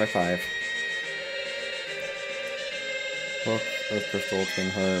 Those are my 5. Hook, Earth Crystal, Twin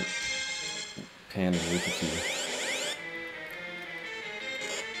Heart, Pan, and Rupee Key.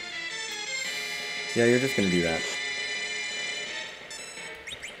 Yeah, you're just gonna do that.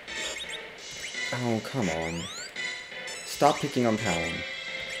 Oh, come on. Stop picking on Palom.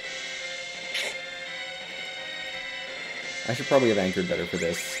 I should probably have anchored better for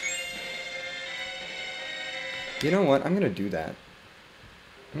this. You know what? I'm gonna do that.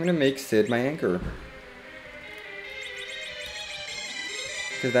 I'm gonna make Sid my anchor.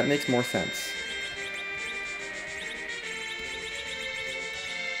 Because that makes more sense.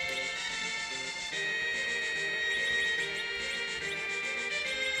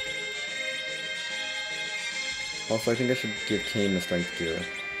 Also, I think I should give Kain the strength gear.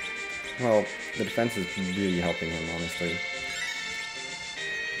 Well, the defense is really helping him, honestly.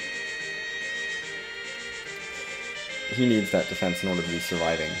 He needs that defense in order to be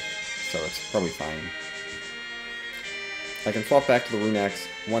surviving, so it's probably fine. I can swap back to the Rune Axe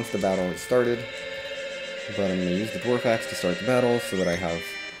once the battle is started, but I'm going to use the Dwarf Axe to start the battle so that I have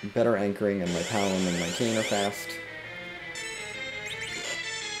better anchoring and my Palom and my Kain are fast.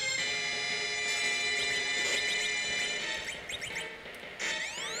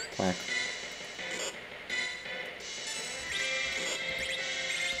 Quack.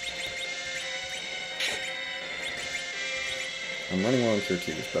 I'm running low on Cure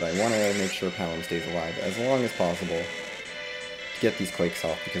 2s, but I want to make sure Palom stays alive as long as possible get these Quakes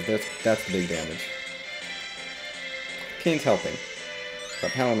off, because that's the big damage. Kane's helping,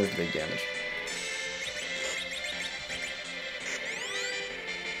 but Palom is the big damage.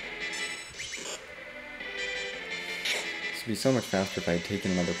 This would be so much faster if I had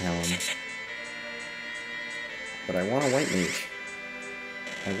taken another Palom. But I want a White Mage.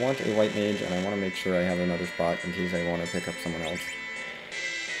 I want a White Mage, and I want to make sure I have another spot in case I want to pick up someone else.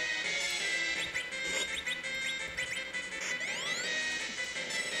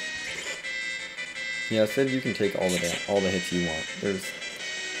 Yeah, Sid, you can take all the hits you want. There's...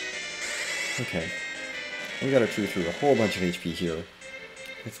 Okay. We gotta chew through a whole bunch of HP here.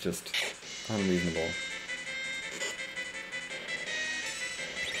 It's just unreasonable.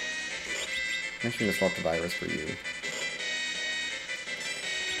 I'm actually gonna swap the virus for you.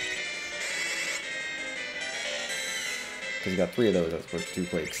 Because you got 3 of those as opposed to 2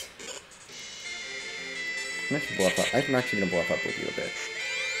 Quakes. I'm actually gonna bluff up with you a bit.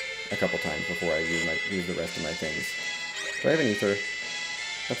 A couple times before I use the rest of my things. Do I have an Ether?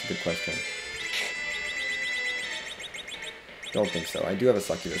 That's a good question. Don't think so. I do have a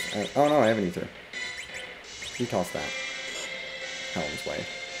Succubus. Oh no, I have an Ether. You toss that. Palom's way.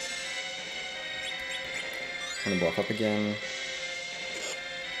 I'm gonna bluff up again.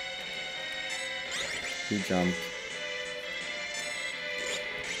 You jump.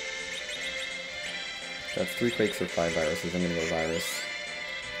 That's 3 Quakes or 5 Viruses. I'm gonna go Virus.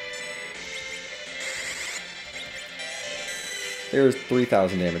 There's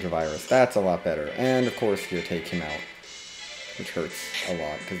 3,000 damage of Virus. That's a lot better. And of course you take him out. Which hurts a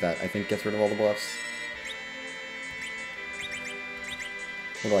lot, because that, I think, gets rid of all the buffs.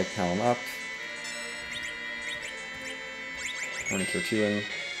 We'll like Palom up. I'm gonna Cure 2 him.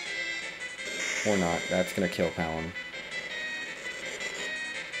 Or not. That's gonna kill Palom.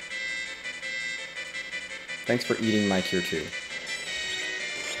 Thanks for eating my Cure 2.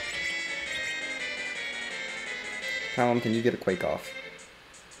 Palom, can you get a Quake off?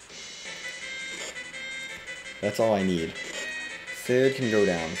 That's all I need. Sid can go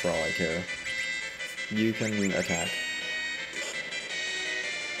down for all I care. You can attack.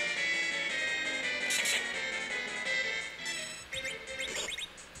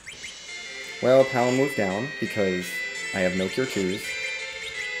 Well, Palom moves down because I have no Cure 2s.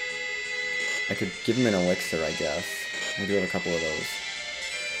 I could give him an Elixir, I guess. I do have a couple of those.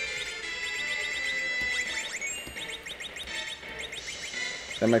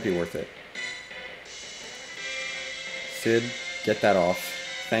 That might be worth it. Sid, get that off.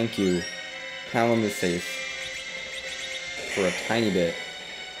 Thank you. Palom is safe. For a tiny bit.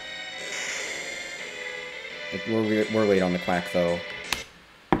 We're late on the Quack, though.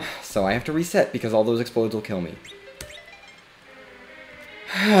 So I have to reset, because all those explodes will kill me.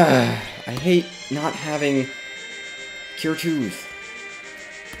 I hate not having Cure 2s.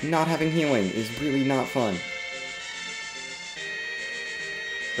 Not having healing is really not fun.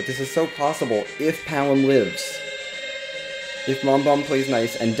 But this is so possible if Palom lives. If Mombom plays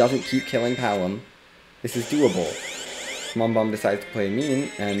nice and doesn't keep killing Palom, this is doable. If Mombom decides to play mean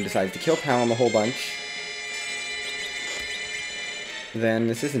and decides to kill Palom a whole bunch, then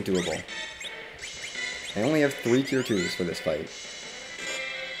this isn't doable. I only have 3 Cure 2s for this fight.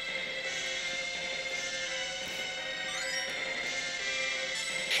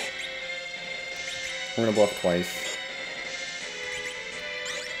 We're gonna bluff twice.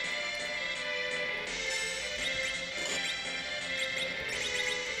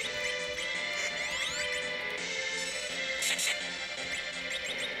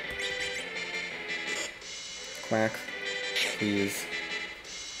 Quack, please.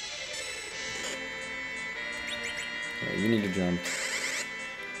 Okay, you need to jump.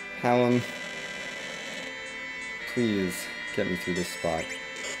 Palom, please get me through this spot.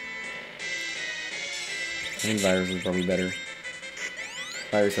 I think Virus is probably better.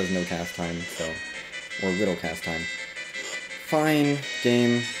 Virus has no cast time, so... Or little cast time. Fine,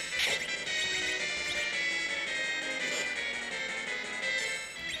 game.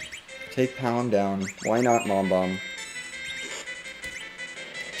 Take Palom down. Why not, Mombom?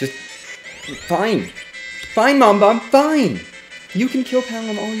 Just... Fine! Fine, Mombom! Fine! You can kill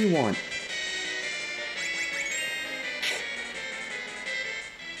Palom all you want.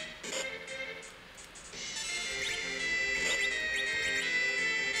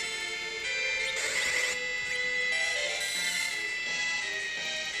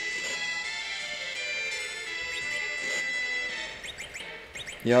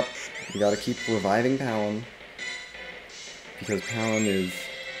 Yep, you gotta keep reviving Palom, because Palom is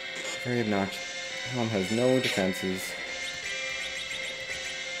very obnoxious. Palom has no defenses.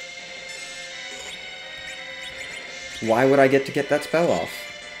 Why would I get to get that spell off?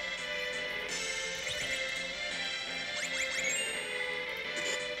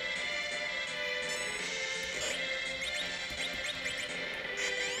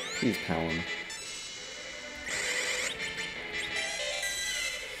 Please, Palom.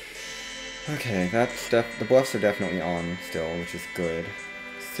 Okay, the bluffs are definitely on still, which is good.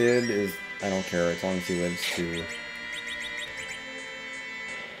 Sid is... I don't care, as long as he lives to...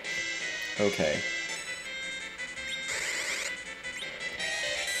 Okay.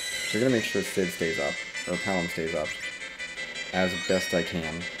 We're gonna make sure Sid stays up, or Palom stays up, as best I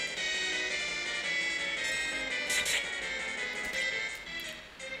can.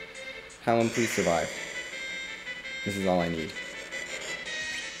 Palom, please survive. This is all I need.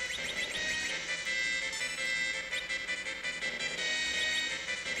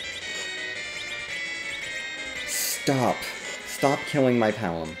 Stop. Stop killing my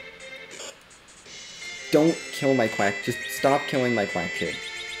Palom. Don't kill my Quack. Just stop killing my Quack Kid.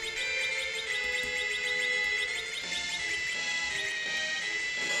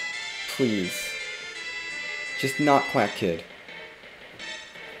 Please. Just not Quack Kid.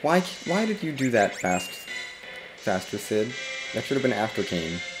 Why did you do that faster, Sid? That should have been after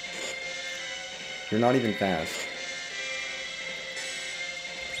Cain. You're not even fast.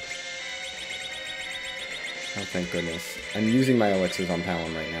 Oh, thank goodness. I'm using my elixirs on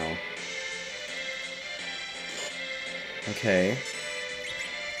Palom right now. Okay.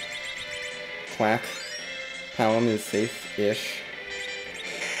 Quack. Palom is safe-ish.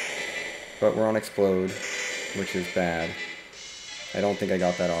 But we're on Explode, which is bad. I don't think I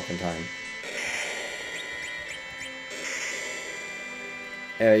got that off in time.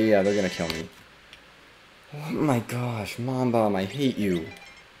 Yeah, they're gonna kill me. Oh my gosh, Mom Bomb, I hate you.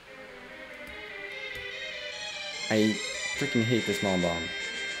 I freaking hate this Mom Bomb.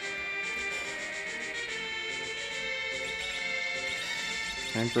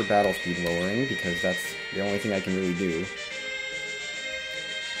 Time for battle speed lowering, because that's the only thing I can really do.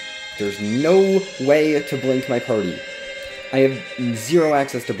 There's no way to blink my party. I have zero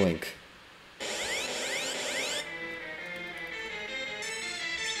access to blink.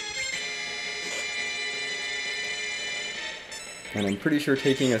 And I'm pretty sure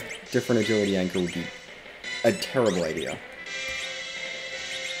taking a different agility anchor would be a terrible idea.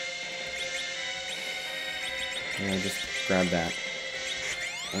 And I just grab that.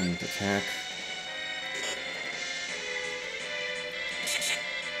 And attack.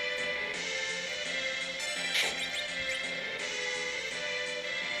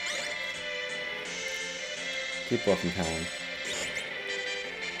 Keep bluffing Palom.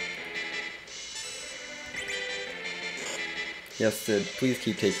 Yes, Sid, please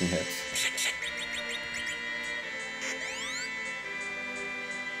keep taking hits.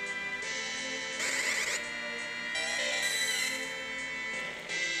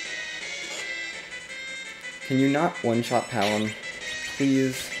 Can you not one-shot Palom?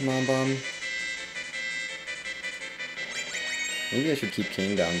 Please, Mom Bomb? Maybe I should keep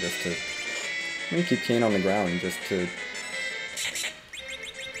Cain down just to... I'm gonna keep Cain on the ground just to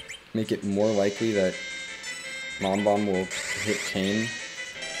make it more likely that Mom Bomb will hit Cain.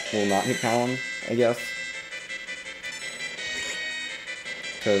 Will not hit Palom, I guess.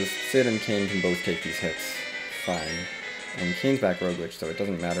 Because Sid and Cain can both take these hits fine. And Cain's back Rogue Witch, so it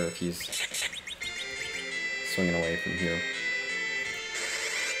doesn't matter if he's swinging away from here.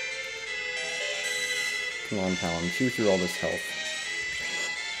 Come on, Palom, chew through all this health.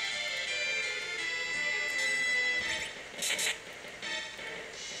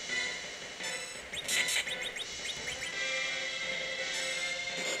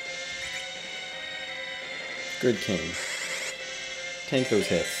 Good Cain. Tank those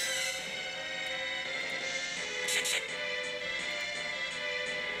hits.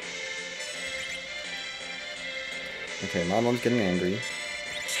 Okay, Mom Bomb's getting angry.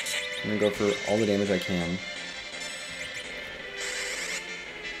 I'm gonna go for all the damage I can.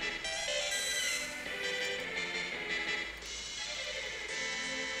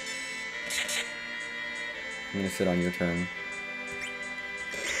 I'm gonna sit on your turn.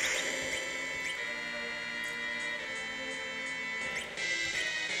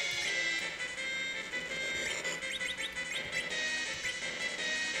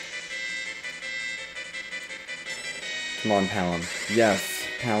 Come on, Palom. Yes,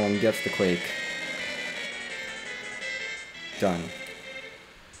 Palom gets the Quake. Done.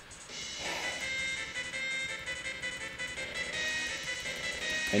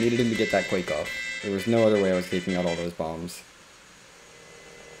 I needed him to get that Quake off. There was no other way I was taking out all those bombs.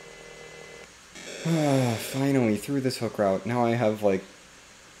 Finally, through this hook route. Now I have, like...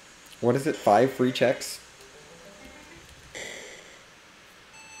 What is it? 5 free checks?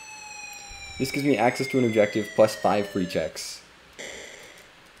 This gives me access to an objective plus 5 free checks.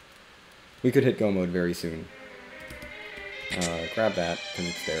 We could hit go mode very soon. Grab that, because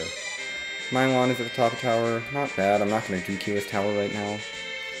it's there. Milon is at the top of the tower. Not bad. I'm not going to DQ his tower right now,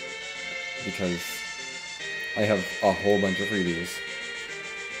 because I have a whole bunch of freebies.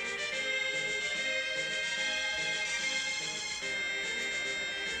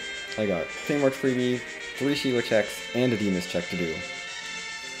 I got Feymarch freebie, 3 Sheila checks, and a Demus check to do.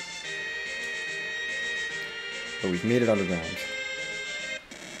 But we've made it underground.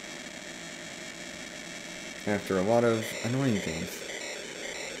 After a lot of annoying things.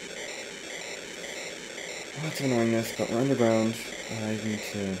 Lots of annoyingness, but we're underground. I need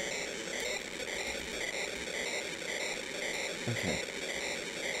to... Okay.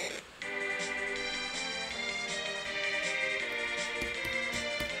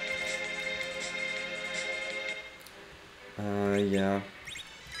 Yeah.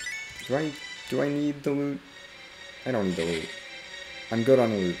 Do I need the loot? I don't need the loot. I'm good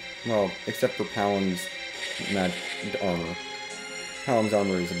on loot. Well, except for Palam's armor. Palam's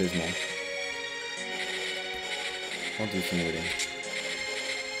armor is abysmal. I'll do some looting.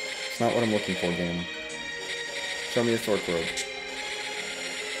 It's not what I'm looking for, game. Show me a sword probe.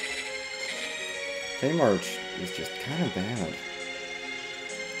 Feymarch is just kind of bad.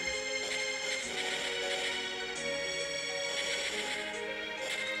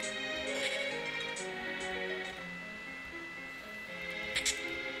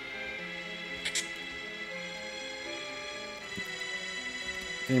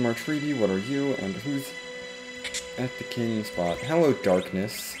 Feymarch freebie, what are you, and who's at the king spot? Hello,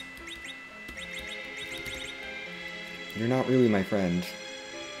 Darkness. You're not really my friend.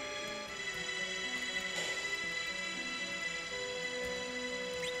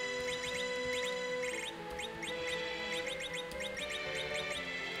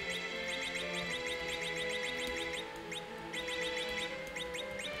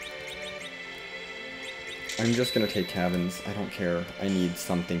 I'm just gonna take cabins. I don't care. I need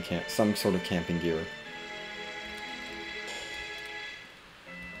something some sort of camping gear.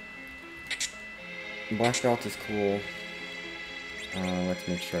 Black belt is cool. Let's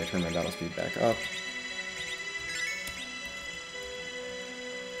make sure I turn my battle speed back up.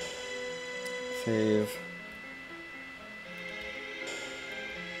 Save.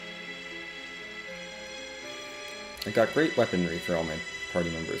 I got great weaponry for all my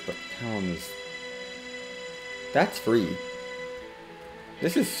party members, but Palam is... That's free.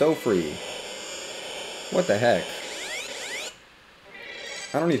 This is so free. What the heck?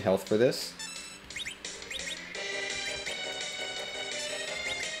 I don't need health for this.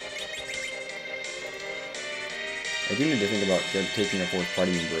 I do need to think about taking a 4th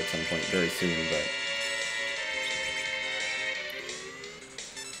party member at some point very soon, but...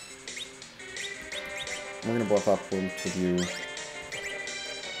 We're gonna buff up with you.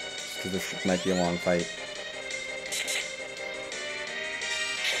 Just because this might be a long fight.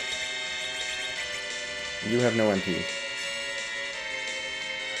 You have no MP.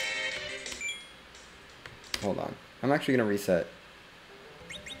 Hold on. I'm actually gonna reset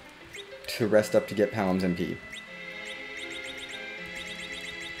to rest up to get Palam's MP.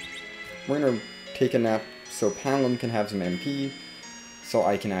 We're gonna take a nap so Palam can have some MP, so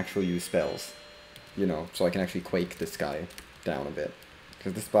I can actually use spells. You know, so I can actually quake this guy down a bit.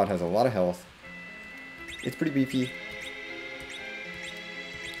 Because this bot has a lot of health. It's pretty beefy.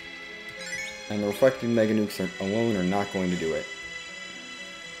 And the reflected Mega Nukes alone are not going to do it.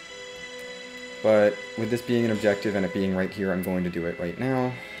 But with this being an objective and it being right here, I'm going to do it right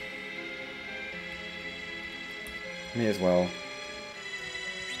now. May as well.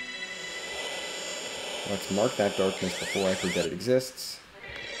 Let's mark that darkness before I forget it exists.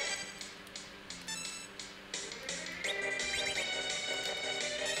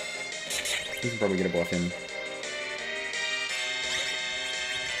 We can probably get a buff in.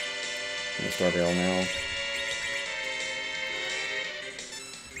 I'm gonna Star Veil now.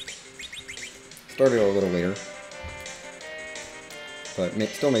 Star Veil a little later. But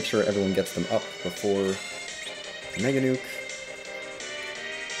still make sure everyone gets them up before Mega Nuke.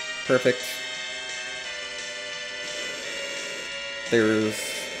 Perfect. There's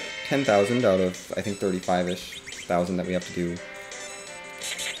 10,000 out of, I think, 35-ish thousand that we have to do.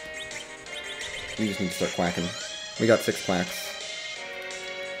 We just need to start quacking. We got 6 quacks.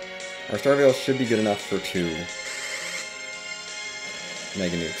 Our Star Veil should be good enough for 2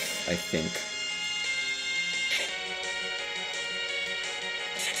 Mega Nukes, I think.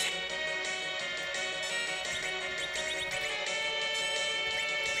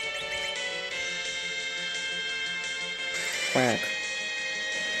 Quack.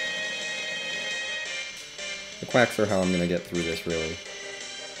 The quacks are how I'm gonna get through this, really.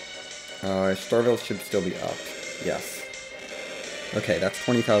 Starveil should still be up. Yes. Okay, that's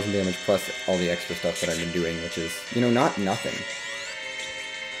 20,000 damage plus all the extra stuff that I've been doing, which is, you know, not nothing.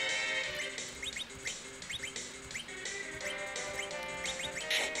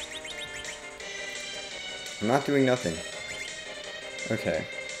 I'm not doing nothing. Okay.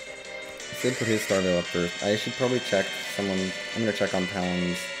 Sid put his Starveil up first. I should probably check someone. I'm gonna check on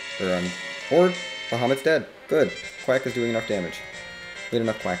Talon's. Or Bahamut's dead. Good. Quack is doing enough damage. We had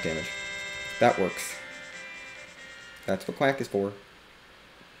enough Quack damage. That works. That's what Quack is for.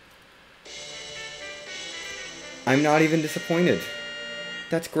 I'm not even disappointed.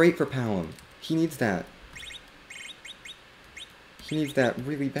 That's great for Palom. He needs that. He needs that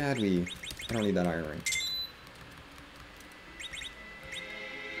really badly. I don't need that Iron Ring.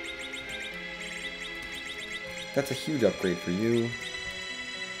 That's a huge upgrade for you.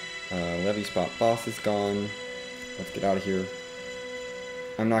 Levy Spot Boss is gone. Let's get out of here.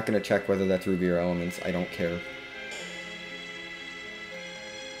 I'm not going to check whether that's Ruby or Elements. I don't care.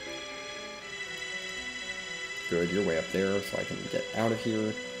 Good, you're way up there, so I can get out of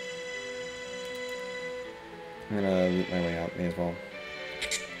here. I'm going to loot my way out, may as well.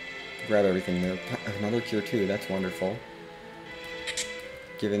 Grab everything there. Another Cure 2, that's wonderful.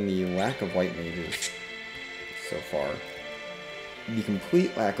 Given the lack of white mages so far. The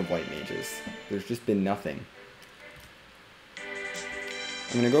complete lack of white mages. There's just been nothing.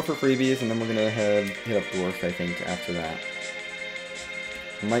 I'm gonna go for freebies, and then we're gonna hit up Dwarf, I think, after that.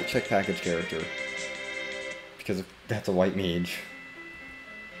 I might check package character. Because that's a white mage.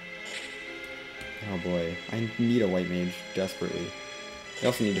 Oh boy, I need a white mage, desperately. I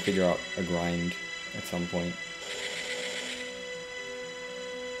also need to figure out a grind at some point.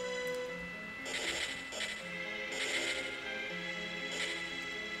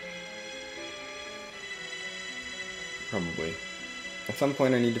 Probably. At some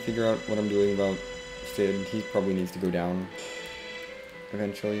point I need to figure out what I'm doing about Sid. He probably needs to go down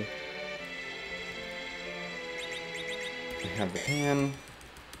eventually. I have the pan.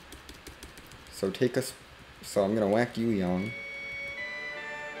 So take us. So I'm gonna whack you, Young.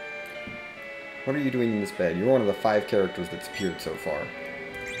 What are you doing in this bed? You're one of the 5 characters that's appeared so far.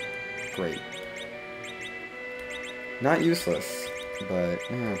 Great. Not useless, but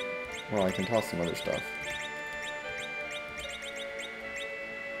well, I can toss some other stuff.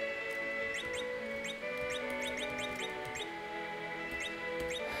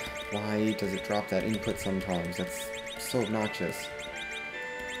 Why does it drop that input sometimes? That's so obnoxious.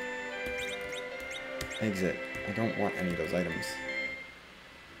 Exit. I don't want any of those items.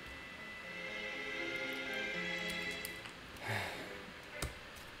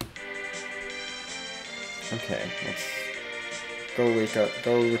 Okay, let's go wake up,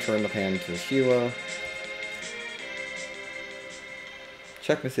 go return the pan to Sheila.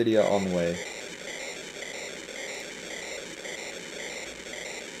 Check Mysidia on the way.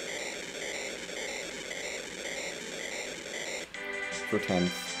 For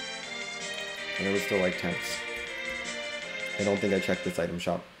 10th. And I would still like 10th. I don't think I checked this item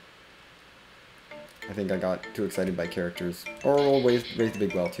shop. I think I got too excited by characters. Or we'll raise the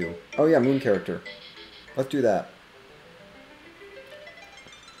big well too. Oh yeah, moon character. Let's do that.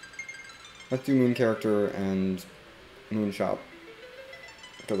 Let's do moon character and moon shop.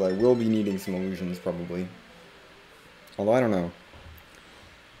 Because I will be needing some illusions probably. Although I don't know.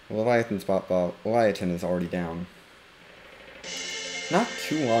 Leviathan Leviathan is already down. Not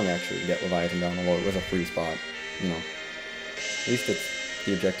too long, actually, to get Leviathan down, although it was a free spot. You know. At least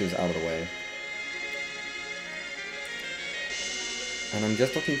the objective's out of the way. And I'm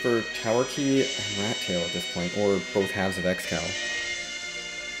just looking for Tower Key and Rat Tail at this point, or both halves of X-Cal.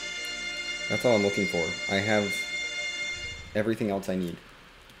 That's all I'm looking for. I have everything else I need.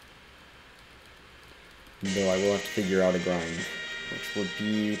 Though I will have to figure out a grind, which would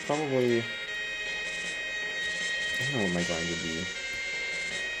be probably... I don't know what my grind would be.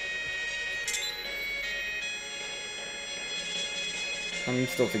 I'm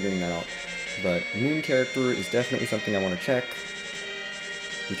still figuring that out. But moon character is definitely something I want to check.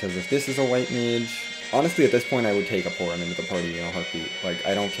 Because if this is a white mage... Honestly, at this point, I would take a Porum into the party in a heartbeat. Like,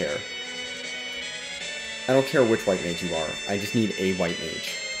 I don't care. I don't care which white mage you are. I just need a white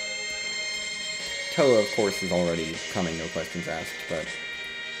mage. Toa, of course, is already coming, no questions asked, but...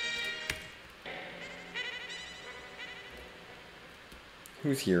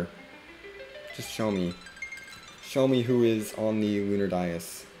 Who's here? Just show me. Show me who is on the lunar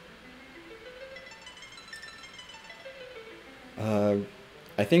dais.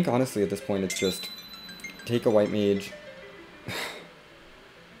 I think, honestly, at this point, it's just... Take a white mage...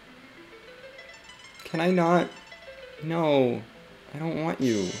 Can I not? No. I don't want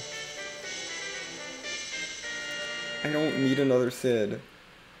you. I don't need another Sid.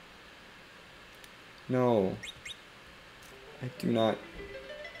 No. I do not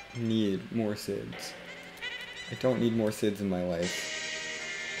need more Sids. I don't need more Sids in my life.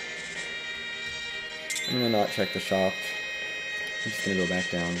 I'm gonna not check the shop. I'm just gonna go back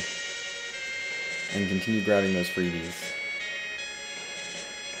down and continue grabbing those freebies.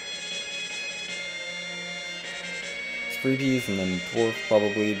 It's freebies and then Dwarf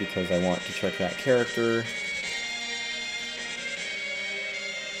probably because I want to check that character.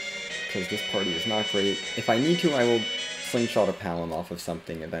 Because this party is not great. If I need to, I will slingshot a Palom off of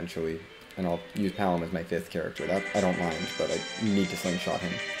something eventually. And I'll use Palom as my 5th character. That I don't mind, but I need to slingshot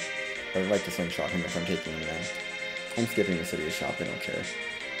him. I would like to slingshot him if I'm taking him down. I'm skipping the City of Shop, I don't care.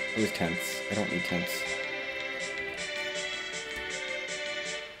 It was tents. I don't need tents.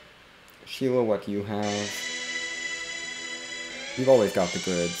 Sheila, what do you have? You've always got the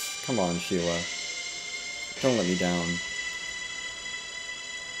goods. Come on, Sheila. Don't let me down.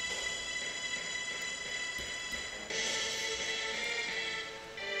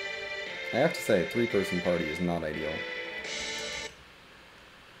 I have to say, a 3-person party is not ideal.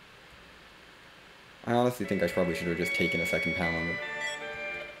 I honestly think I probably should have just taken a second Palom.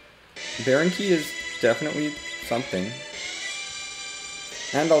 Baron Key is definitely something.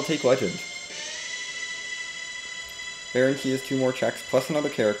 And I'll take Legend. Baron Key is 2 more checks, plus another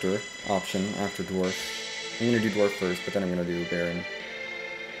character option after Dwarf. I'm gonna do Dwarf first, but then I'm gonna do Baron.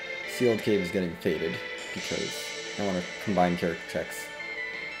 Sealed Cave is getting faded, because I want to combine character checks.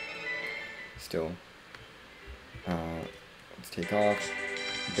 Still. Let's take off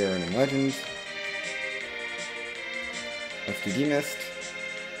Baron and Legend. Let's do Demist.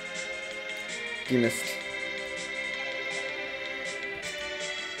 Demist.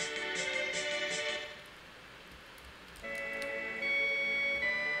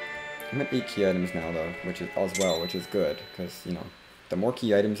 I'm at 8 key items now though, which is good, because, you know, the more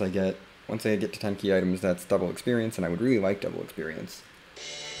key items I get, once I get to 10 key items, that's double experience, and I would really like double experience.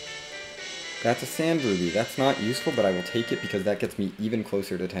 That's a Sand Ruby. That's not useful, but I will take it because that gets me even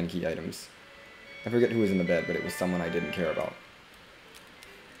closer to 10 key items. I forget who was in the bed, but it was someone I didn't care about.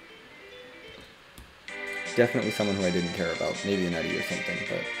 Definitely someone who I didn't care about. Maybe an Eddie or something,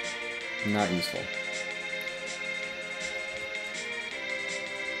 but not useful.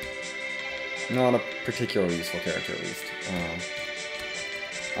 Not a particularly useful character, at least.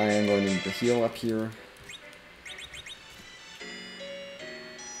 I am going to need to heal up here.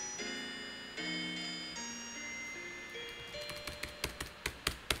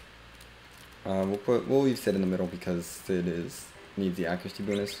 We'll leave Sid in the middle because Sid needs the accuracy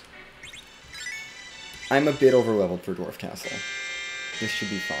bonus. I'm a bit overleveled for Dwarf Castle. This should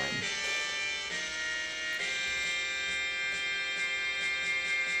be fine.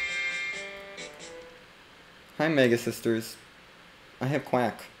 Hi, Mega Sisters. I have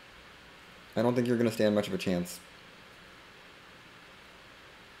Quack. I don't think you're gonna stand much of a chance.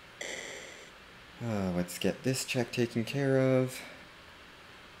 Let's get this check taken care of.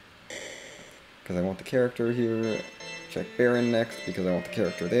 Because I want the character here. Check Baron next because I want the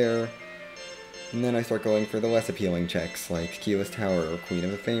character there. And then I start going for the less appealing checks like Keyless Tower or Queen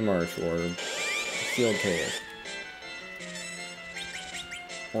of the Fame March or Sealed Cave.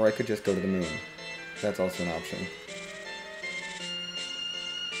 Or I could just go to the moon. That's also an option.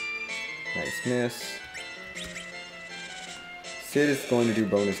 Nice miss. Sid is going to do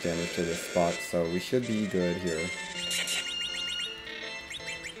bonus damage to this spot, so we should be good here.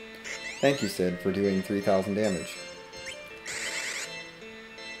 Thank you, Sid, for doing 3,000 damage.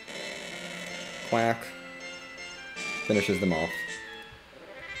 Quack. Finishes them off.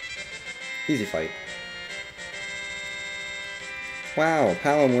 Easy fight. Wow,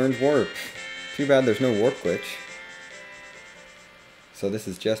 Palom learns Warp. Too bad there's no Warp glitch. So this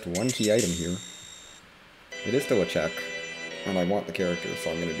is just 1 key item here. It is still a check, and I want the character, so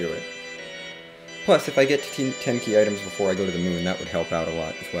I'm going to do it. Plus, if I get to 10 key items before I go to the moon, that would help out a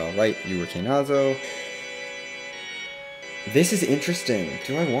lot as well, right? You were Kenazo. This is interesting.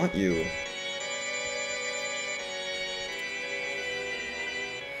 Do I want you?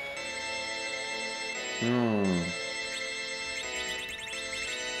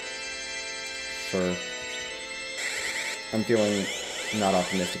 Sure. I'm feeling not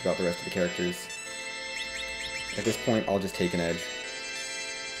optimistic about the rest of the characters. At this point, I'll just take an edge.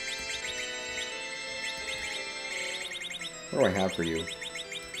 What do I have for you?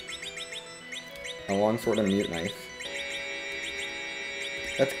 A longsword and a mute knife.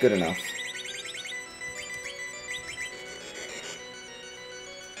 That's good enough.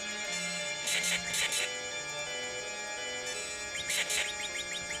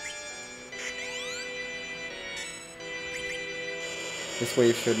 This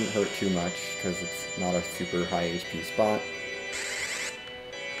wave shouldn't hurt too much, because it's not a super high HP spot.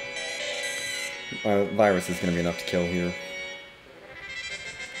 Virus is going to be enough to kill here.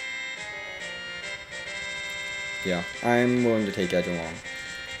 Yeah, I'm willing to take Edge along.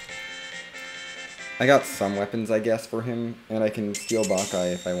 I got some weapons, I guess, for him, and I can steal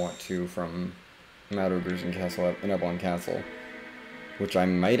Bakai if I want to from Mad Ogres and Eblon Castle, which I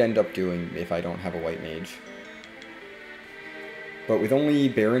might end up doing if I don't have a White Mage. But with only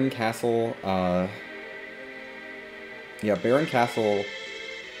Baron Castle, Baron Castle,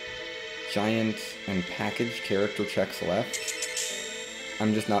 Giant, and Package character checks left,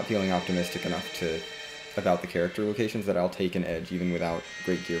 I'm just not feeling optimistic enough about the character locations that I'll take an Edge even without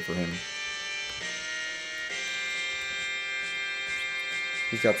great gear for him.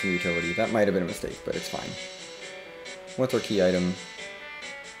 He's got some utility. That might have been a mistake, but it's fine. What's our key item?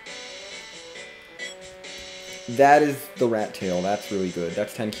 That is the Rat Tail. That's really good.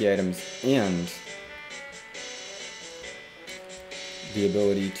 That's 10 key items and the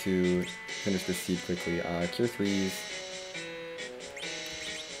ability to finish this seed quickly. Cure 3s.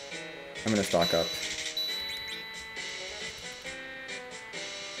 I'm going to stock up.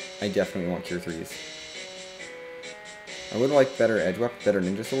 I definitely want Cure 3s. I would like better better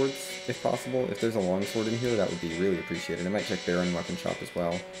ninja swords, if possible. If there's a longsword in here, that would be really appreciated. I might check Baron Weapon Shop as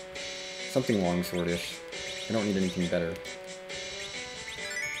well. Something longsword-ish. I don't need anything better.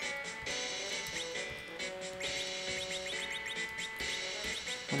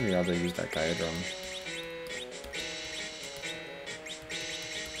 How many odds I use that Gaia Drum?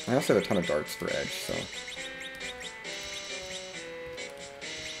 I also have a ton of darts for Edge, so...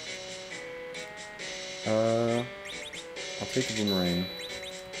 I'll take the Boomerang.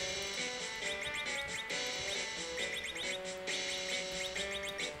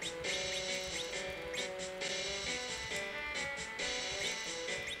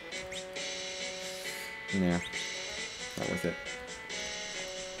 Nah, not worth it.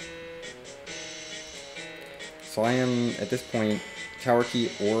 So I am, at this point, Tower Key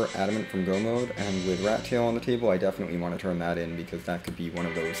or Adamant from Go Mode, and with Rat Tail on the table, I definitely want to turn that in, because that could be one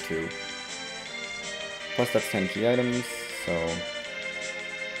of those two. Plus that's 10 key items, so...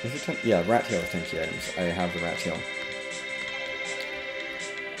 Is it 10? Yeah, Rat Tail is 10 key items. I have the Rat Tail.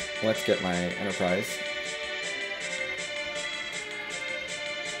 Let's get my Enterprise.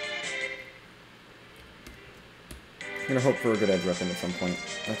 I'm gonna hope for a good edge weapon at some point.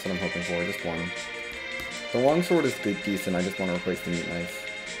 That's what I'm hoping for, just one. The longsword is decent, I just want to replace the meat knife.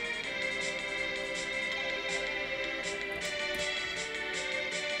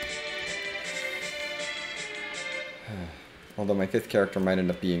 Although my 5th character might end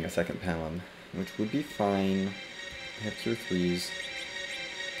up being a 2nd Palin, which would be fine. I have Cure 3s.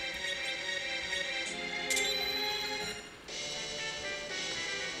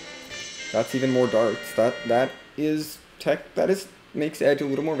 That's even more darts. That makes Edge a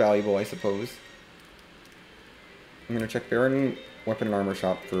little more valuable, I suppose. I'm gonna check Baron Weapon and Armor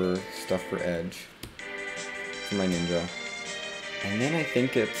Shop for stuff for Edge. For my ninja. And then I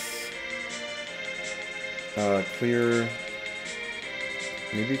think it's clear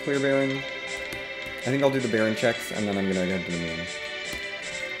Baron. I think I'll do the Baron checks and then I'm gonna head to the moon.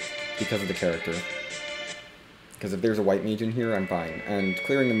 Because of the character. Because if there's a White Mage in here, I'm fine. And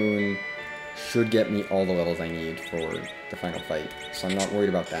clearing the moon should get me all the levels I need for the final fight. So I'm not worried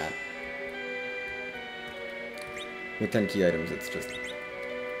about that. With 10 key items, it's just...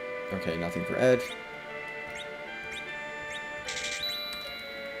 Okay, nothing for Edge.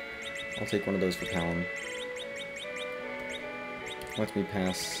 I'll take one of those for Palin. Let me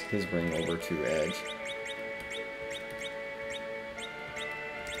pass his ring over to Edge.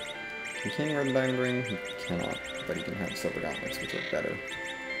 Can he wear the diamond ring? He cannot, but he can have silver gauntlets, which look better.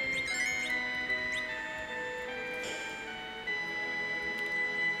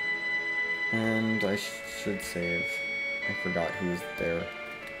 And I should save. I forgot who's there.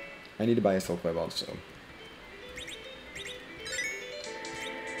 I need to buy a silk web also.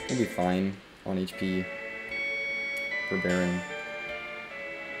 We'll be fine on HP for Baron.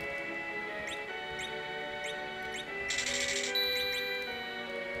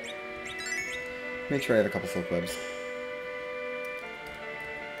 Make sure I have a couple silk webs.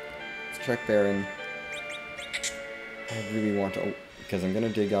 Let's check Baron. I really want to... because I'm gonna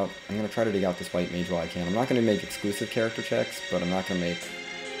try to dig out this White Mage while I can. I'm not gonna make exclusive character checks, but I'm not gonna make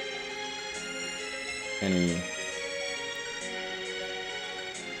any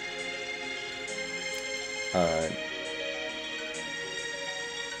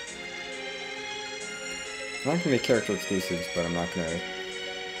I'm not gonna make character exclusives, but I'm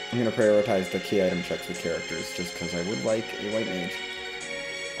gonna prioritize the key item checks with characters, just because I would like a White Mage.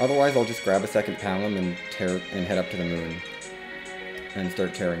 Otherwise, I'll just grab a second Palom and head up to the moon and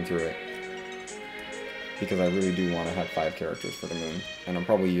start tearing through it. Because I really do want to have 5 characters for the moon, and I'll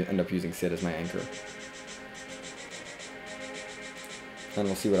probably end up using Cid as my anchor. And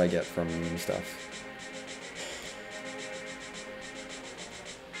we'll see what I get from moon stuff.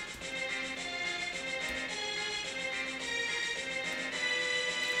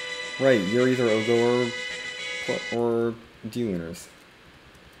 Right, you're either Ogo or D-Lunars.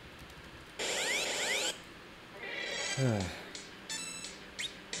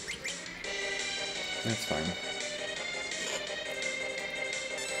 That's fine.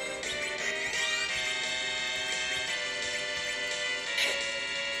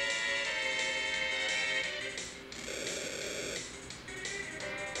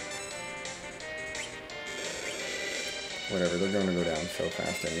 Whatever, they're going to go down so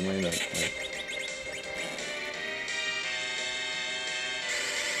fast anyway that, like...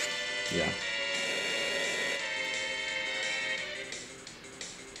 Yeah.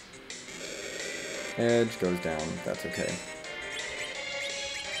 Edge goes down, that's okay.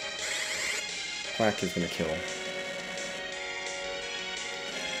 Quack is gonna kill.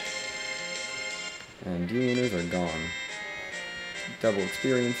 And D-Lunars are gone. Double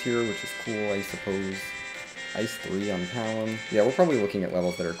experience here, which is cool, I suppose. Ice 3 on Palom. Yeah, we're probably looking at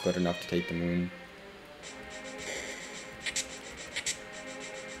levels that are good enough to take the moon.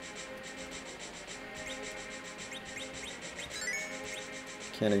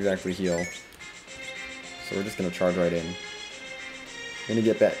 Can't exactly heal. So we're just gonna charge right in. Gonna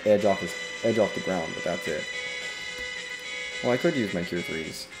get that edge off the ground, but that's it. Well, I could use my Cure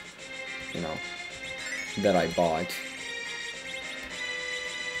 3s. You know. That I bought.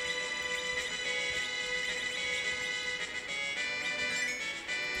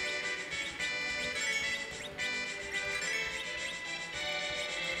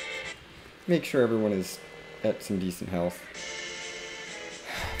 Make sure everyone is at some decent health.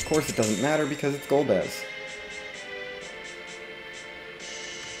 Of course it doesn't matter because it's Golbez.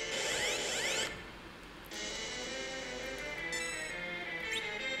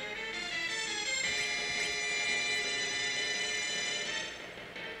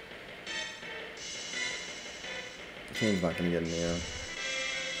 Kane's not gonna get in the air.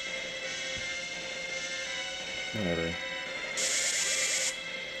 Whatever.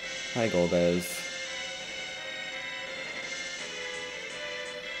 Hi, Golbez.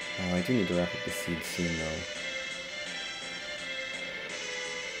 Oh, I do need to wrap up the seed soon, though.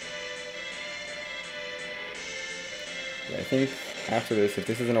 Yeah, I think after this, if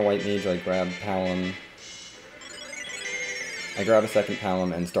this isn't a white mage, I grab Palom. I grab a second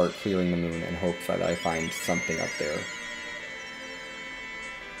Palom and start clearing the moon and hope that I find something up there.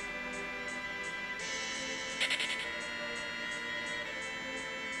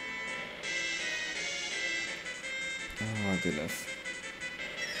 Oh, goodness.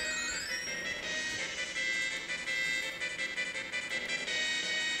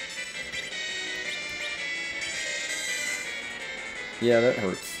 Yeah, that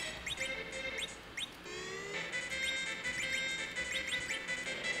hurts.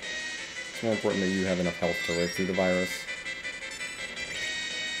 It's more important that you have enough health to live through the virus.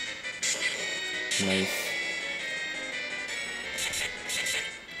 Nice.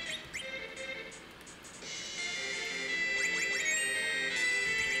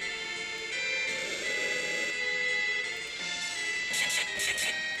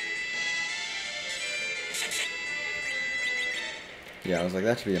 Yeah, I was like,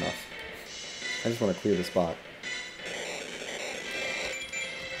 that should be enough. I just want to clear the spot.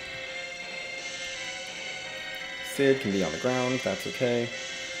 Cid can be on the ground, that's okay.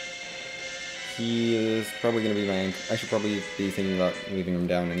 He is probably going to be my anchor. I should probably be thinking about leaving him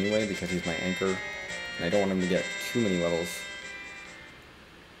down anyway, because he's my anchor. And I don't want him to get too many levels.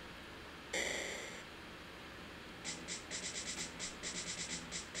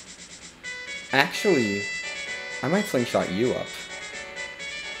 Actually, I might slingshot you up.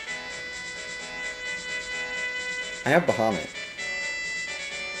 I have Bahamut.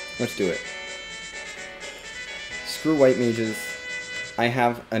 Let's do it. Screw white mages. I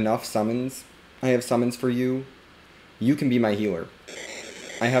have enough summons. I have summons for you. You can be my healer.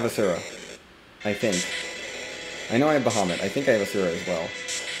 I have Asura. I think. I know I have Bahamut. I think I have Asura as well.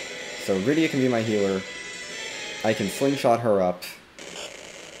 So Rydia can be my healer. I can slingshot her up.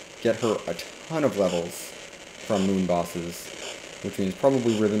 Get her a ton of levels from moon bosses. Which means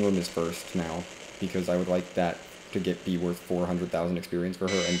probably Ribbon Room is first now. Because I would like that to be worth 400,000 experience for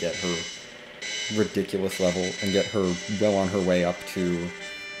her and get her ridiculous level and get her well on her way up to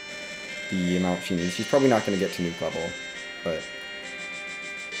the amount she needs. She's probably not going to get to nuke level, but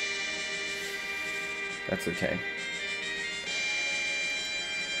That's okay.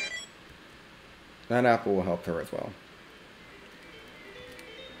 That apple will help her as well.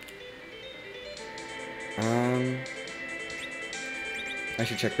 I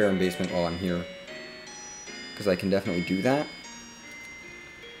should check Baron Basement while I'm here, because I can definitely do that.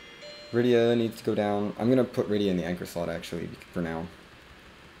 Rydia needs to go down. I'm gonna put Rydia in the anchor slot actually for now.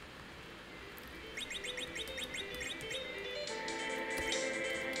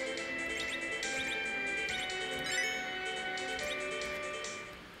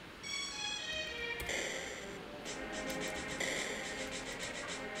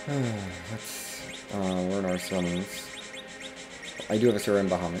 We're in our summons. I do have a Surah and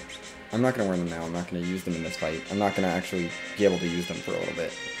Bahamut. I'm not going to wear them now. I'm not going to use them in this fight. I'm not going to actually be able to use them for a little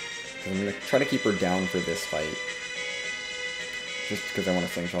bit. I'm going to try to keep her down for this fight. Just because I want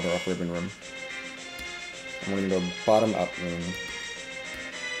to slingshot her off Ribbon Room. I'm going to go bottom up room.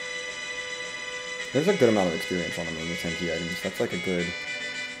 There's a good amount of experience on the moon with 10 key items. That's like a good...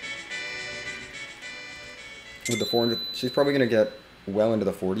 With the 400... She's probably going to get well into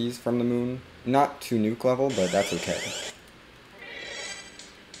the 40s from the moon. Not to nuke level, but that's okay.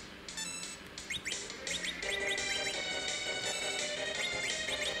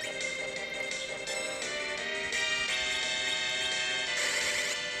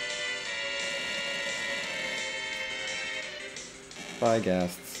 Bye,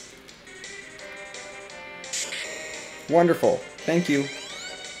 Ghasts. Wonderful. Thank you.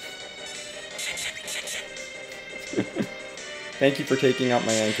 Thank you for taking out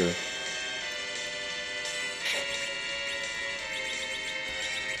my anchor.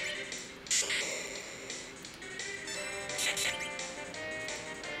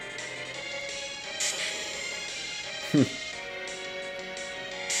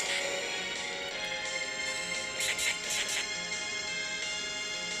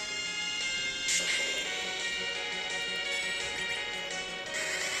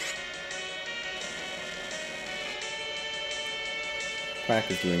 Quack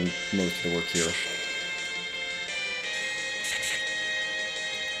is doing most of the work here.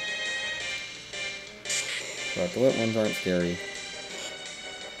 But the lit ones aren't scary.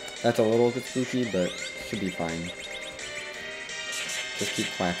 That's a little bit spooky, but should be fine. Just keep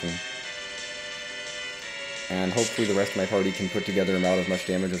quacking. And hopefully the rest of my party can put together about as much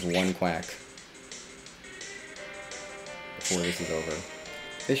damage as one quack before this is over.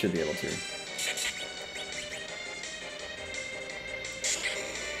 They should be able to.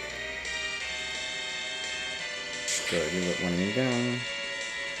 Good, you let one enemy down.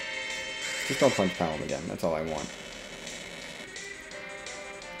 Just don't punch Palom again, that's all I want.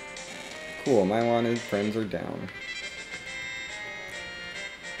 Cool, Mylon and friends are down.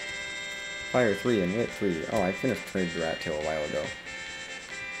 Fire 3 and Lit 3. Oh, I finished Trade Rat Tail a while ago.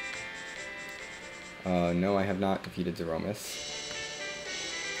 No, I have not defeated Zeromus.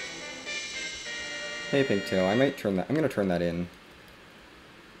 Hey, Pinktail, I might turn that... I'm gonna turn that in.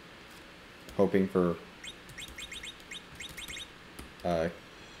 Hoping for...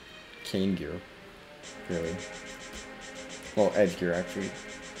 Cane gear. Really. Well, edge gear, actually.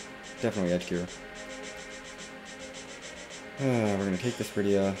 Definitely edge gear. We're gonna take this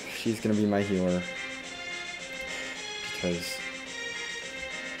Rydia. She's gonna be my healer. Because...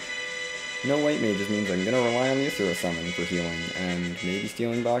 no white mages means I'm gonna rely on the Asura summon for healing, and maybe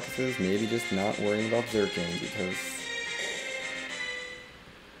stealing Bacchuses, maybe just not worrying about Zerking, because...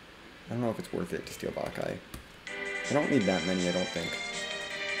 I don't know if it's worth it to steal Bacchi. I don't need that many, I don't think.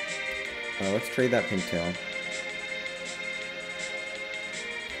 Let's trade that Pinktail.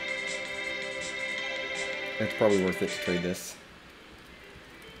 It's probably worth it to trade this.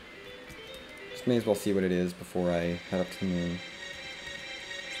 Just may as well see what it is before I head up to the moon.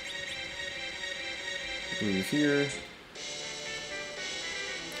 Blue's here.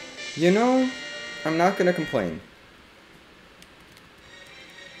 You know, I'm not gonna complain.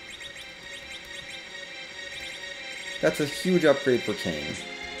 That's a huge upgrade for Kayn,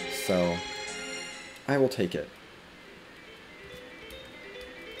 so I will take it.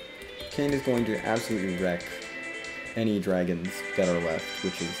 Kayn is going to absolutely wreck any dragons that are left,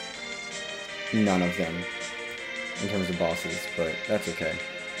 which is none of them in terms of bosses, but that's okay.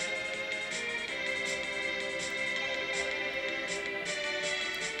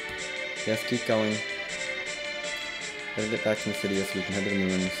 Yes, keep going. Gotta get back to Mysidia so we can head to the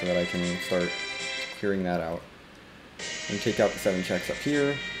moon so that I can start clearing that out. And take out the 7 checks up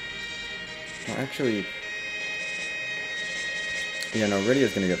here. Well, actually... yeah, no,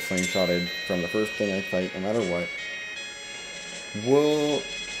 Rydia's gonna get slingshotted from the first thing I fight, no matter what.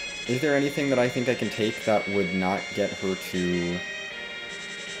 Is there anything that I think I can take that would not get her to...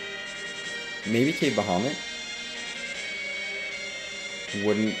 maybe Cave Bahamut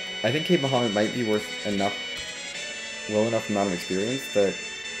wouldn't... I think Cave Bahamut might be worth low enough amount of experience that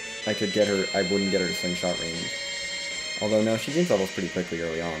I wouldn't get her to slingshot range. Although no, she gains levels pretty quickly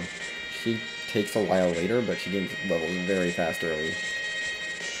early on. She takes a while later, but she gains levels very fast early.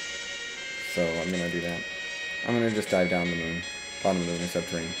 So I'm gonna do that. I'm gonna just dive down the moon. Bottom of the lunar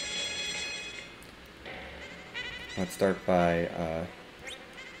subterrane. Let's start by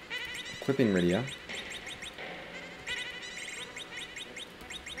equipping Rydia.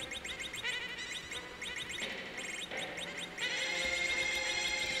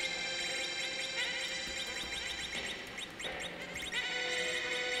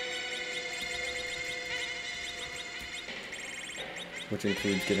 Which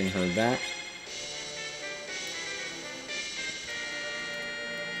includes giving her that.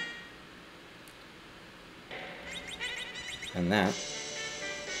 And that.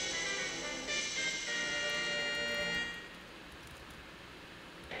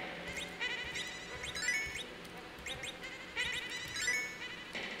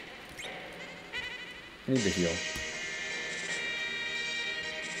 I need to heal.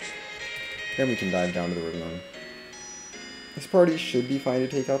 Then we can dive down to the Ribbon Room. This party should be fine to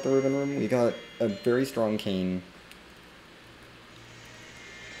take out the Ribbon Room. We got a very strong Kain,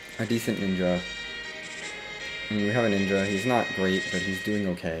 a decent ninja. I mean, we have a ninja. He's not great, but he's doing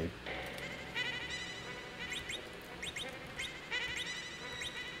okay.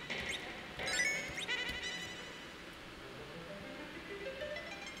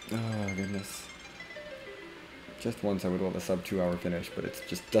 Oh, goodness. Just once I would want a sub 2 hour finish, but it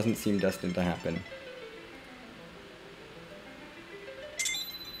just doesn't seem destined to happen.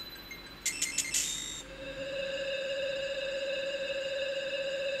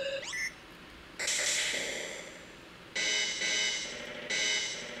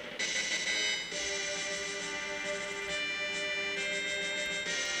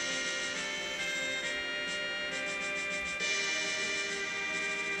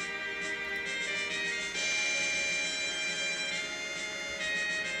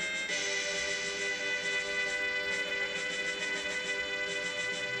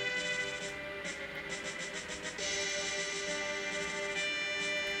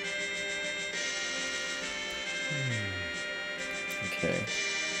 Okay.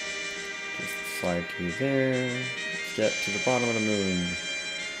 Just slide through there. Let's get to the bottom of the moon.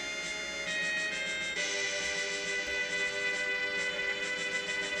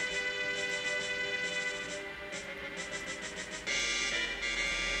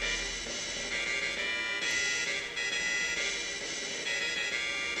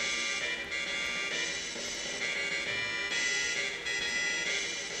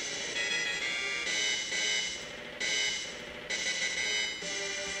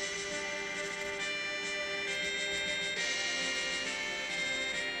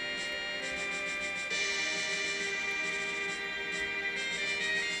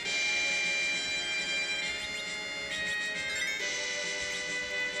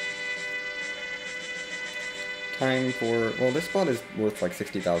 Time for... Well, this spot is worth like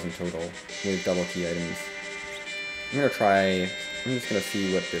 60,000 total with double key items. I'm gonna try... I'm just gonna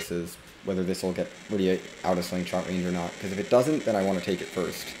see what this is, whether this will get Rydia out of slingshot range or not, because if it doesn't, then I want to take it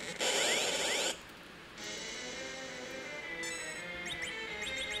first.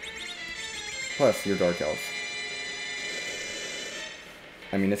 Plus, you're Dark Elf.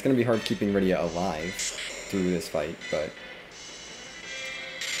 I mean, it's gonna be hard keeping Rydia alive through this fight, but...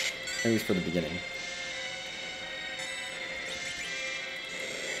 at least for the beginning.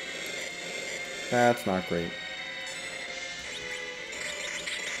 That's not great.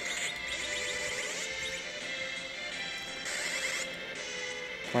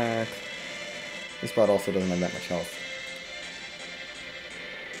 Quack. This bot also doesn't have that much health.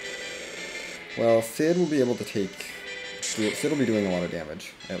 Well, Sid will be able to take... Sid will be doing a lot of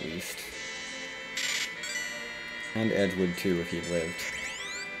damage, at least. And Edge would too, if he'd lived.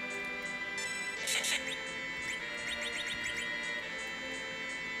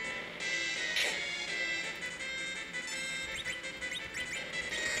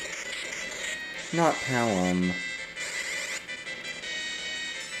 Not Palom.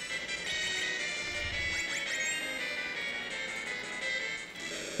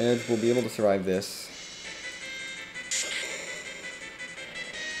 Edge will be able to survive this.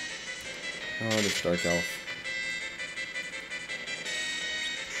 Oh, this Dark Elf.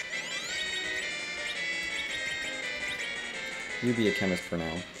 You be a chemist for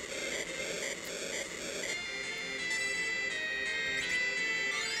now.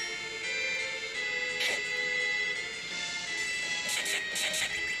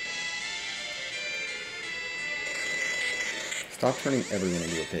 Stop turning everyone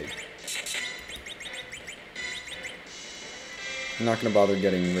into a pig. I'm not going to bother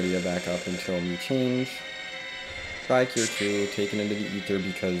getting Rydia back up until new change. Try Cure 2, taken into the ether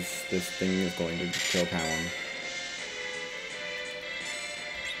because this thing is going to kill Palom.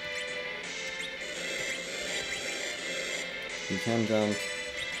 You can jump.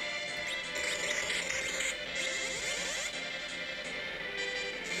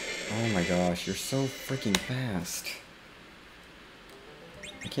 Oh my gosh, you're so freaking fast.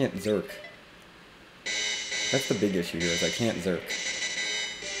 I can't Zerk. That's the big issue here, is I can't Zerk.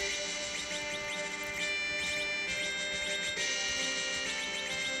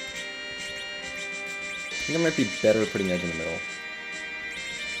 I think I might be better putting Edge in the middle.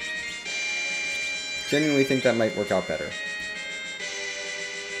 Genuinely think that might work out better.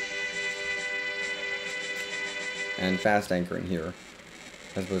 And fast anchoring here,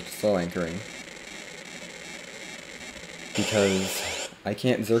 as opposed to slow anchoring. Because I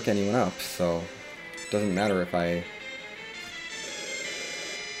can't Zerk anyone up, so it doesn't matter if I...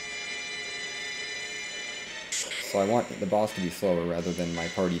 So I want the boss to be slower rather than my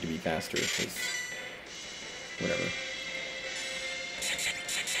party to be faster, because... whatever.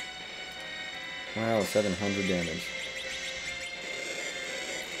 Wow, 700 damage.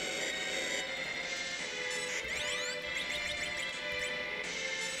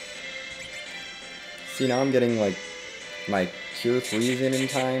 See, now I'm getting, like, my Cure 3's in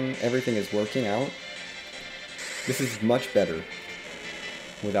time. Everything is working out. This is much better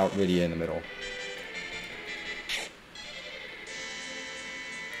without Rydia in the middle.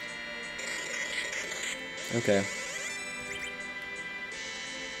 Okay.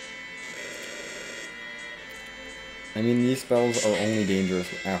 I mean, these spells are only dangerous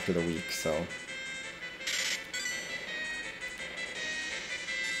after the week, so...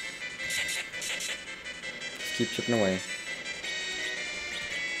 just keep chipping away.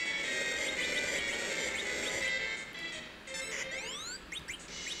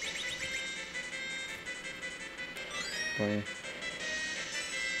 Going.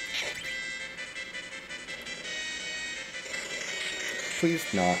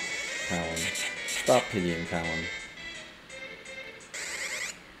 Please not, Palom. Stop pitying Palom.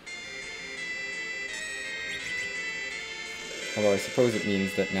 Although I suppose it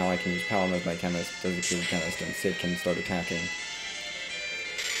means that now I can use Palom as my chemist, designated chemist, and Sid can start attacking.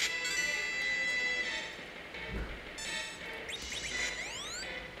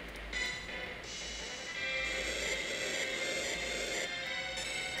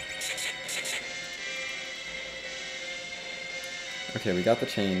 Okay, we got the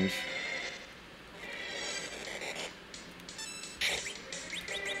change.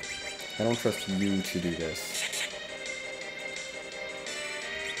 I don't trust you to do this.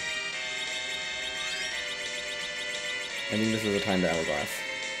 I think this is a time to Hourglass.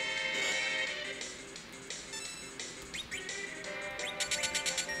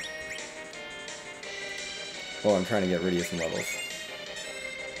 Well, I'm trying to get rid of some levels.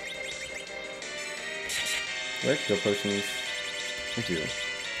 Do I kill potions? I do.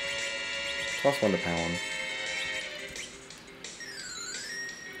 Toss one to Palom.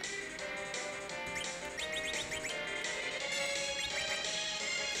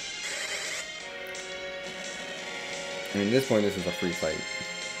 I mean, at this point, this is a free fight.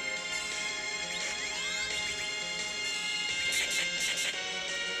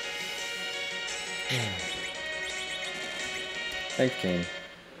 Thanks, Kane.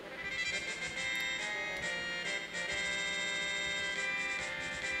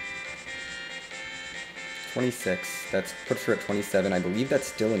 $26. That puts her at 27. I believe that's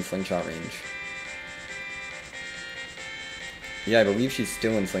still in slingshot range. Yeah, I believe she's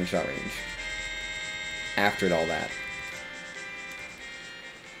still in slingshot range. After all that.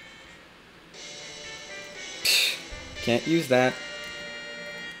 Psh, can't use that.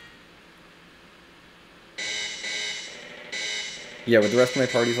 Yeah, with the rest of my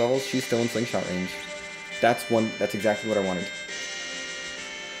party's levels, she's still in slingshot range. That's exactly what I wanted.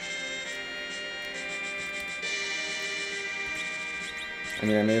 I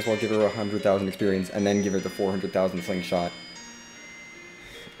mean, I may as well give her 100,000 experience and then give her the 400,000 slingshot.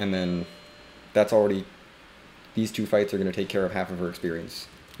 And then that's already... These two fights are going to take care of half of her experience,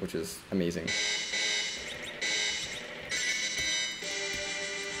 which is amazing.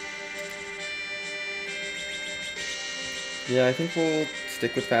 Yeah, I think we'll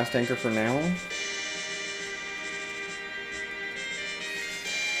stick with Fast Anchor for now.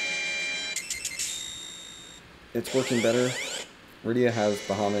 It's working better. Rydia has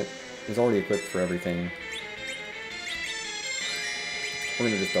Bahamut, is already equipped for everything. We're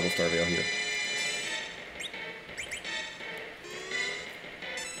going to just double Star Veil here.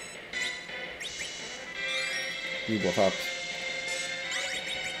 both up.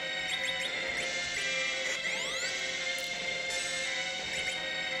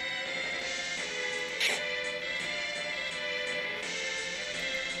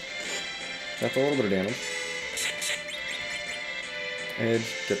 That's a little bit of damage.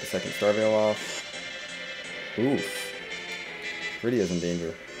 Edge, get the second Star Veil off. Oof. Viridia's in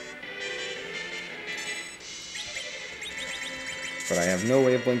danger. But I have no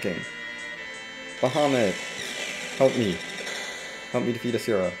way of blinking. Bahamut! Help me. Help me defeat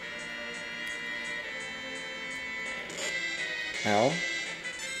Asura. Ow.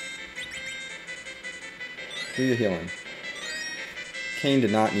 Do your healing. Kain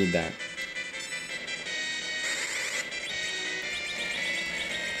did not need that.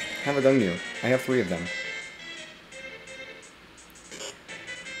 Have a Gungnir. I have 3 of them.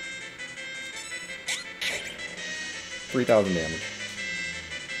 $3,000 damage.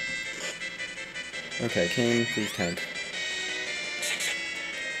 Okay, Kain, please tank.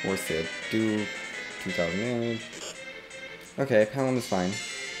 Or Sid. Do 2,000 damage. Okay, Palom is fine.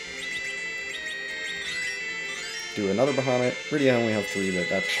 Do another Bahamut. Viridia only has 3, but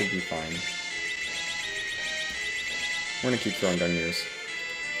that should be fine. We're gonna keep throwing Gungnir's.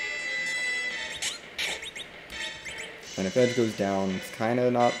 And if Edge goes down, it's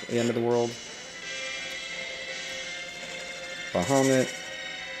kinda not the end of the world. Bahamut.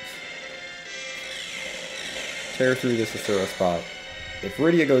 Tear through this Asura spot. If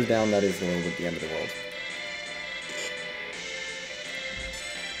Viridia goes down, that is going to be the end of the world.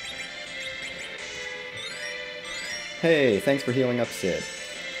 Hey, thanks for healing up Sid.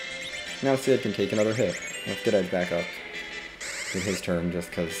 Now Sid can take another hit. Let's get Edge back up. With his turn, just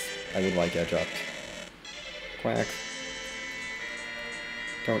because I would like Edge up. Quack.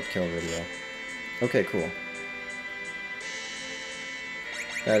 Don't kill Viridia. Okay, cool.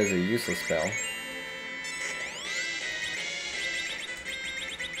 That is a useless spell.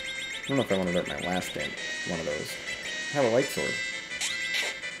 I don't know if I want to rip my last one of those. I have a light sword.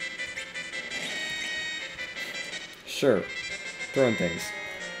 Sure. Throwing things.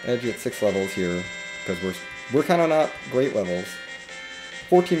 Edge at 6 levels here, because we're kind of not great levels.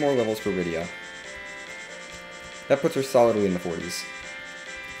 14 more levels for Viridia. That puts her solidly in the 40s.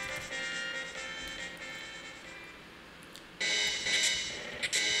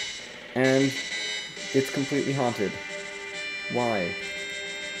 And it's completely haunted. Why?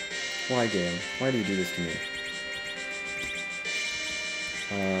 Why, game? Why do you do this to me?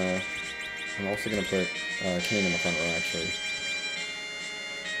 I'm also gonna put Kain in the front row, actually.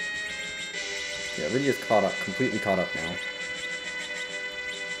 Yeah, Viridia's caught up, completely caught up now.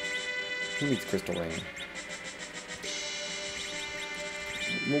 Who needs Crystal Rain?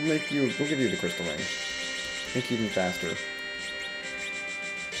 We'll give you the Crystal Rain. Make you even faster.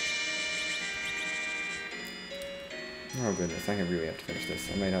 Oh goodness, I really have to finish this.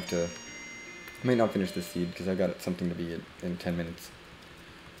 I might not finish this seed because I've got something to be in 10 minutes.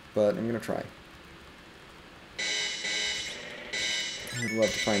 But I'm gonna try. I would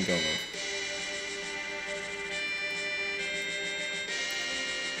love to find Gomo.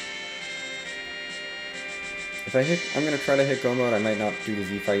 I'm gonna try to hit Go Mode. I might not do the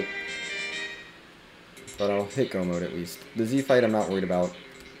Z fight, but I'll hit Go Mode at least. The Z fight I'm not worried about.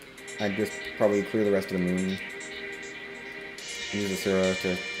 I'd just probably clear the rest of the moon. Use Asura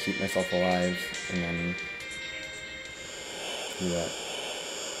to keep myself alive, and then do that.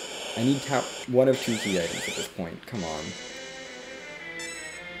 I need one of 2 key items at this point. Come on.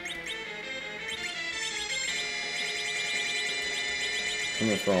 I'm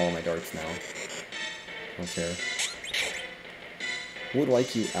gonna throw all my darts now. Don't care. Would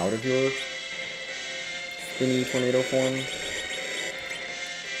like you out of your spinny tornado form.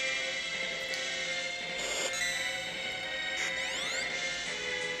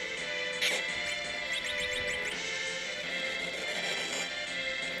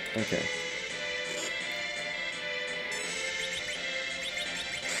 Okay.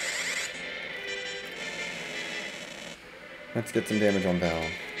 Let's get some damage on Bao.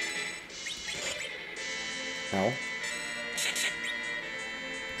 Ow.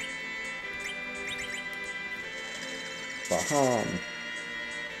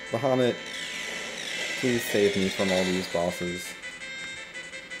 Bahamut, please save me from all these bosses.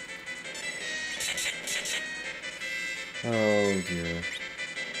 Oh dear.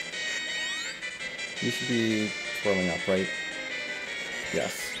 You should be twirling up, right?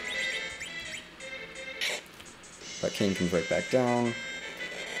 Yes. But Kain comes right back down.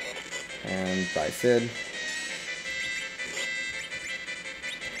 And bye, Sid.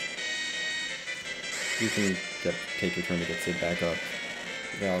 You can take your turn to get Sid back up.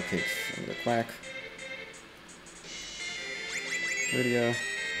 Val takes the quack. Rydia.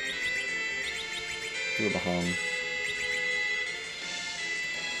 Do a Baham.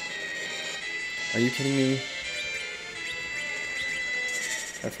 Are you kidding me?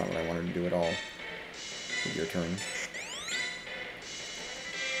 That's not what I wanted to do at all. Your turn.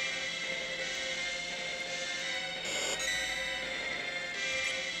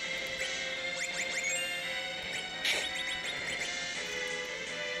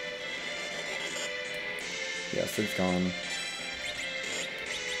 Yeah, Sid's gone.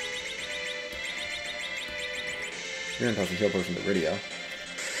 You're gonna toss a heal potion to Rydia.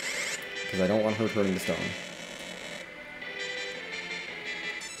 Because I don't want her turning to stone.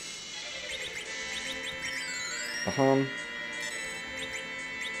 Baham.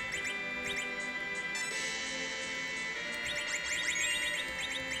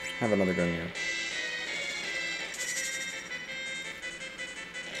 Have another Gungnir.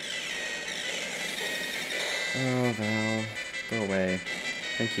 Oh, Val. Go away.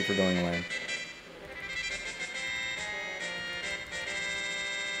 Thank you for going away.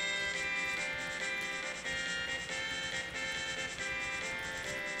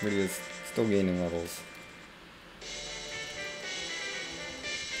 Rydia's still gaining levels.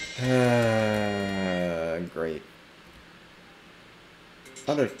 Great.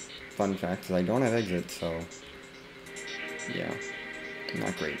 Other fun fact is I don't have exit, so yeah,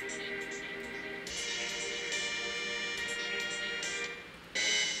 not great.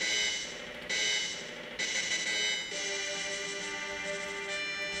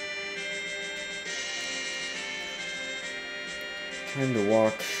 Time to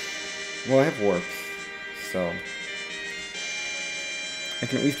walk. Well, I have warp, so I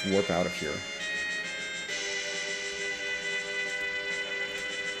can at least warp out of here.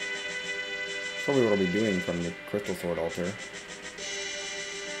 Probably what I'll be doing from the Crystal Sword altar.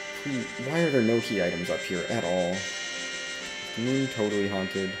 Why are there no key items up here at all? The moon totally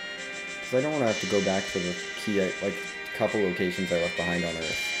haunted. Because I don't want to have to go back to the key, like, couple locations I left behind on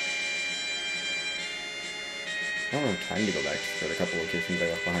Earth. I don't have time to go back for the couple locations I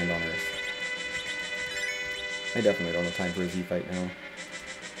left behind on Earth. I definitely don't have time for a Z fight now.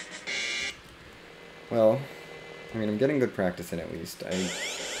 Well, I mean, I'm getting good practice in at least. I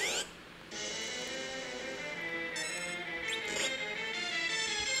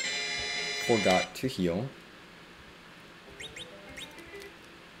forgot to heal.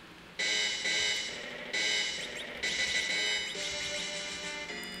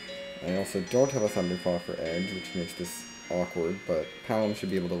 I also don't have a Thunderclaw for Edge, which makes this awkward, but Palom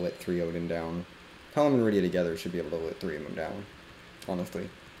should be able to let 3 Odin down. Palom and Rydia together should be able to let 3 of them down, honestly.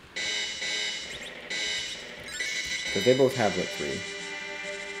 Because they both have lit 3.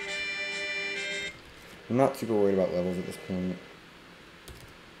 I'm not super worried about levels at this point.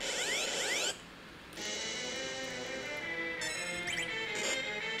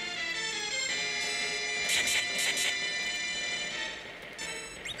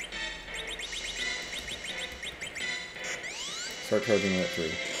 Start charging lit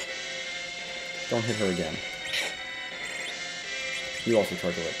 3. Don't hit her again. You also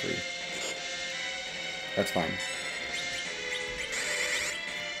charge lit 3. That's fine.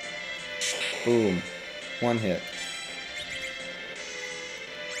 Boom. 1 hit.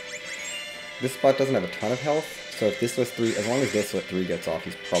 This spot doesn't have a ton of health, so if this lit 3, as long as this lit 3 gets off,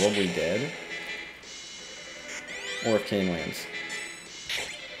 he's probably dead. Or if Kain lands.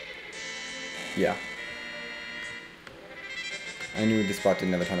 Yeah. I knew this spot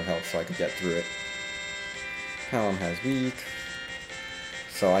didn't have a ton of health, so I could get through it. Palom has weak.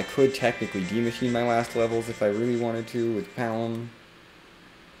 So I could technically demachine my last levels if I really wanted to with Palom.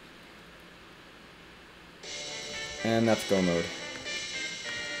 And that's go mode.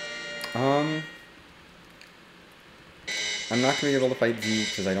 I'm not going to be able to fight Z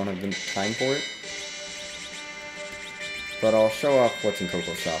because I don't have the time for it. But I'll show off what's in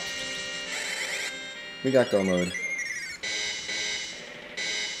Coco's shop. We got go mode.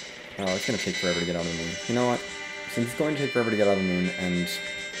 Oh, it's going to take forever to get out of the moon. You know what? Since it's going to take forever to get out of the moon, and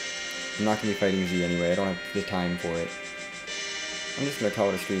I'm not going to be fighting Z anyway, I don't have the time for it. I'm just going to call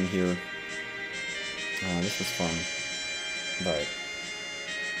it a stream here. This was fun. But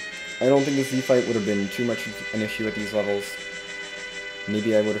I don't think the Z fight would have been too much of an issue at these levels.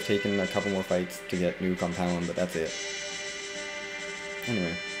 Maybe I would have taken a couple more fights to get Nuke on Palom, but that's it.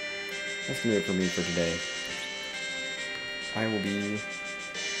 Anyway, that's going to be it for me for today. I will be...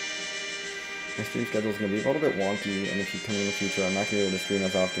 My stream schedule is going to be a little bit wonky, and if you come in the future, I'm not going to be able to stream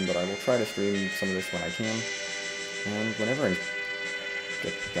as often, but I will try to stream some of this when I can. And whenever I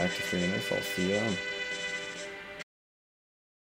get back to streaming this, I'll see you then.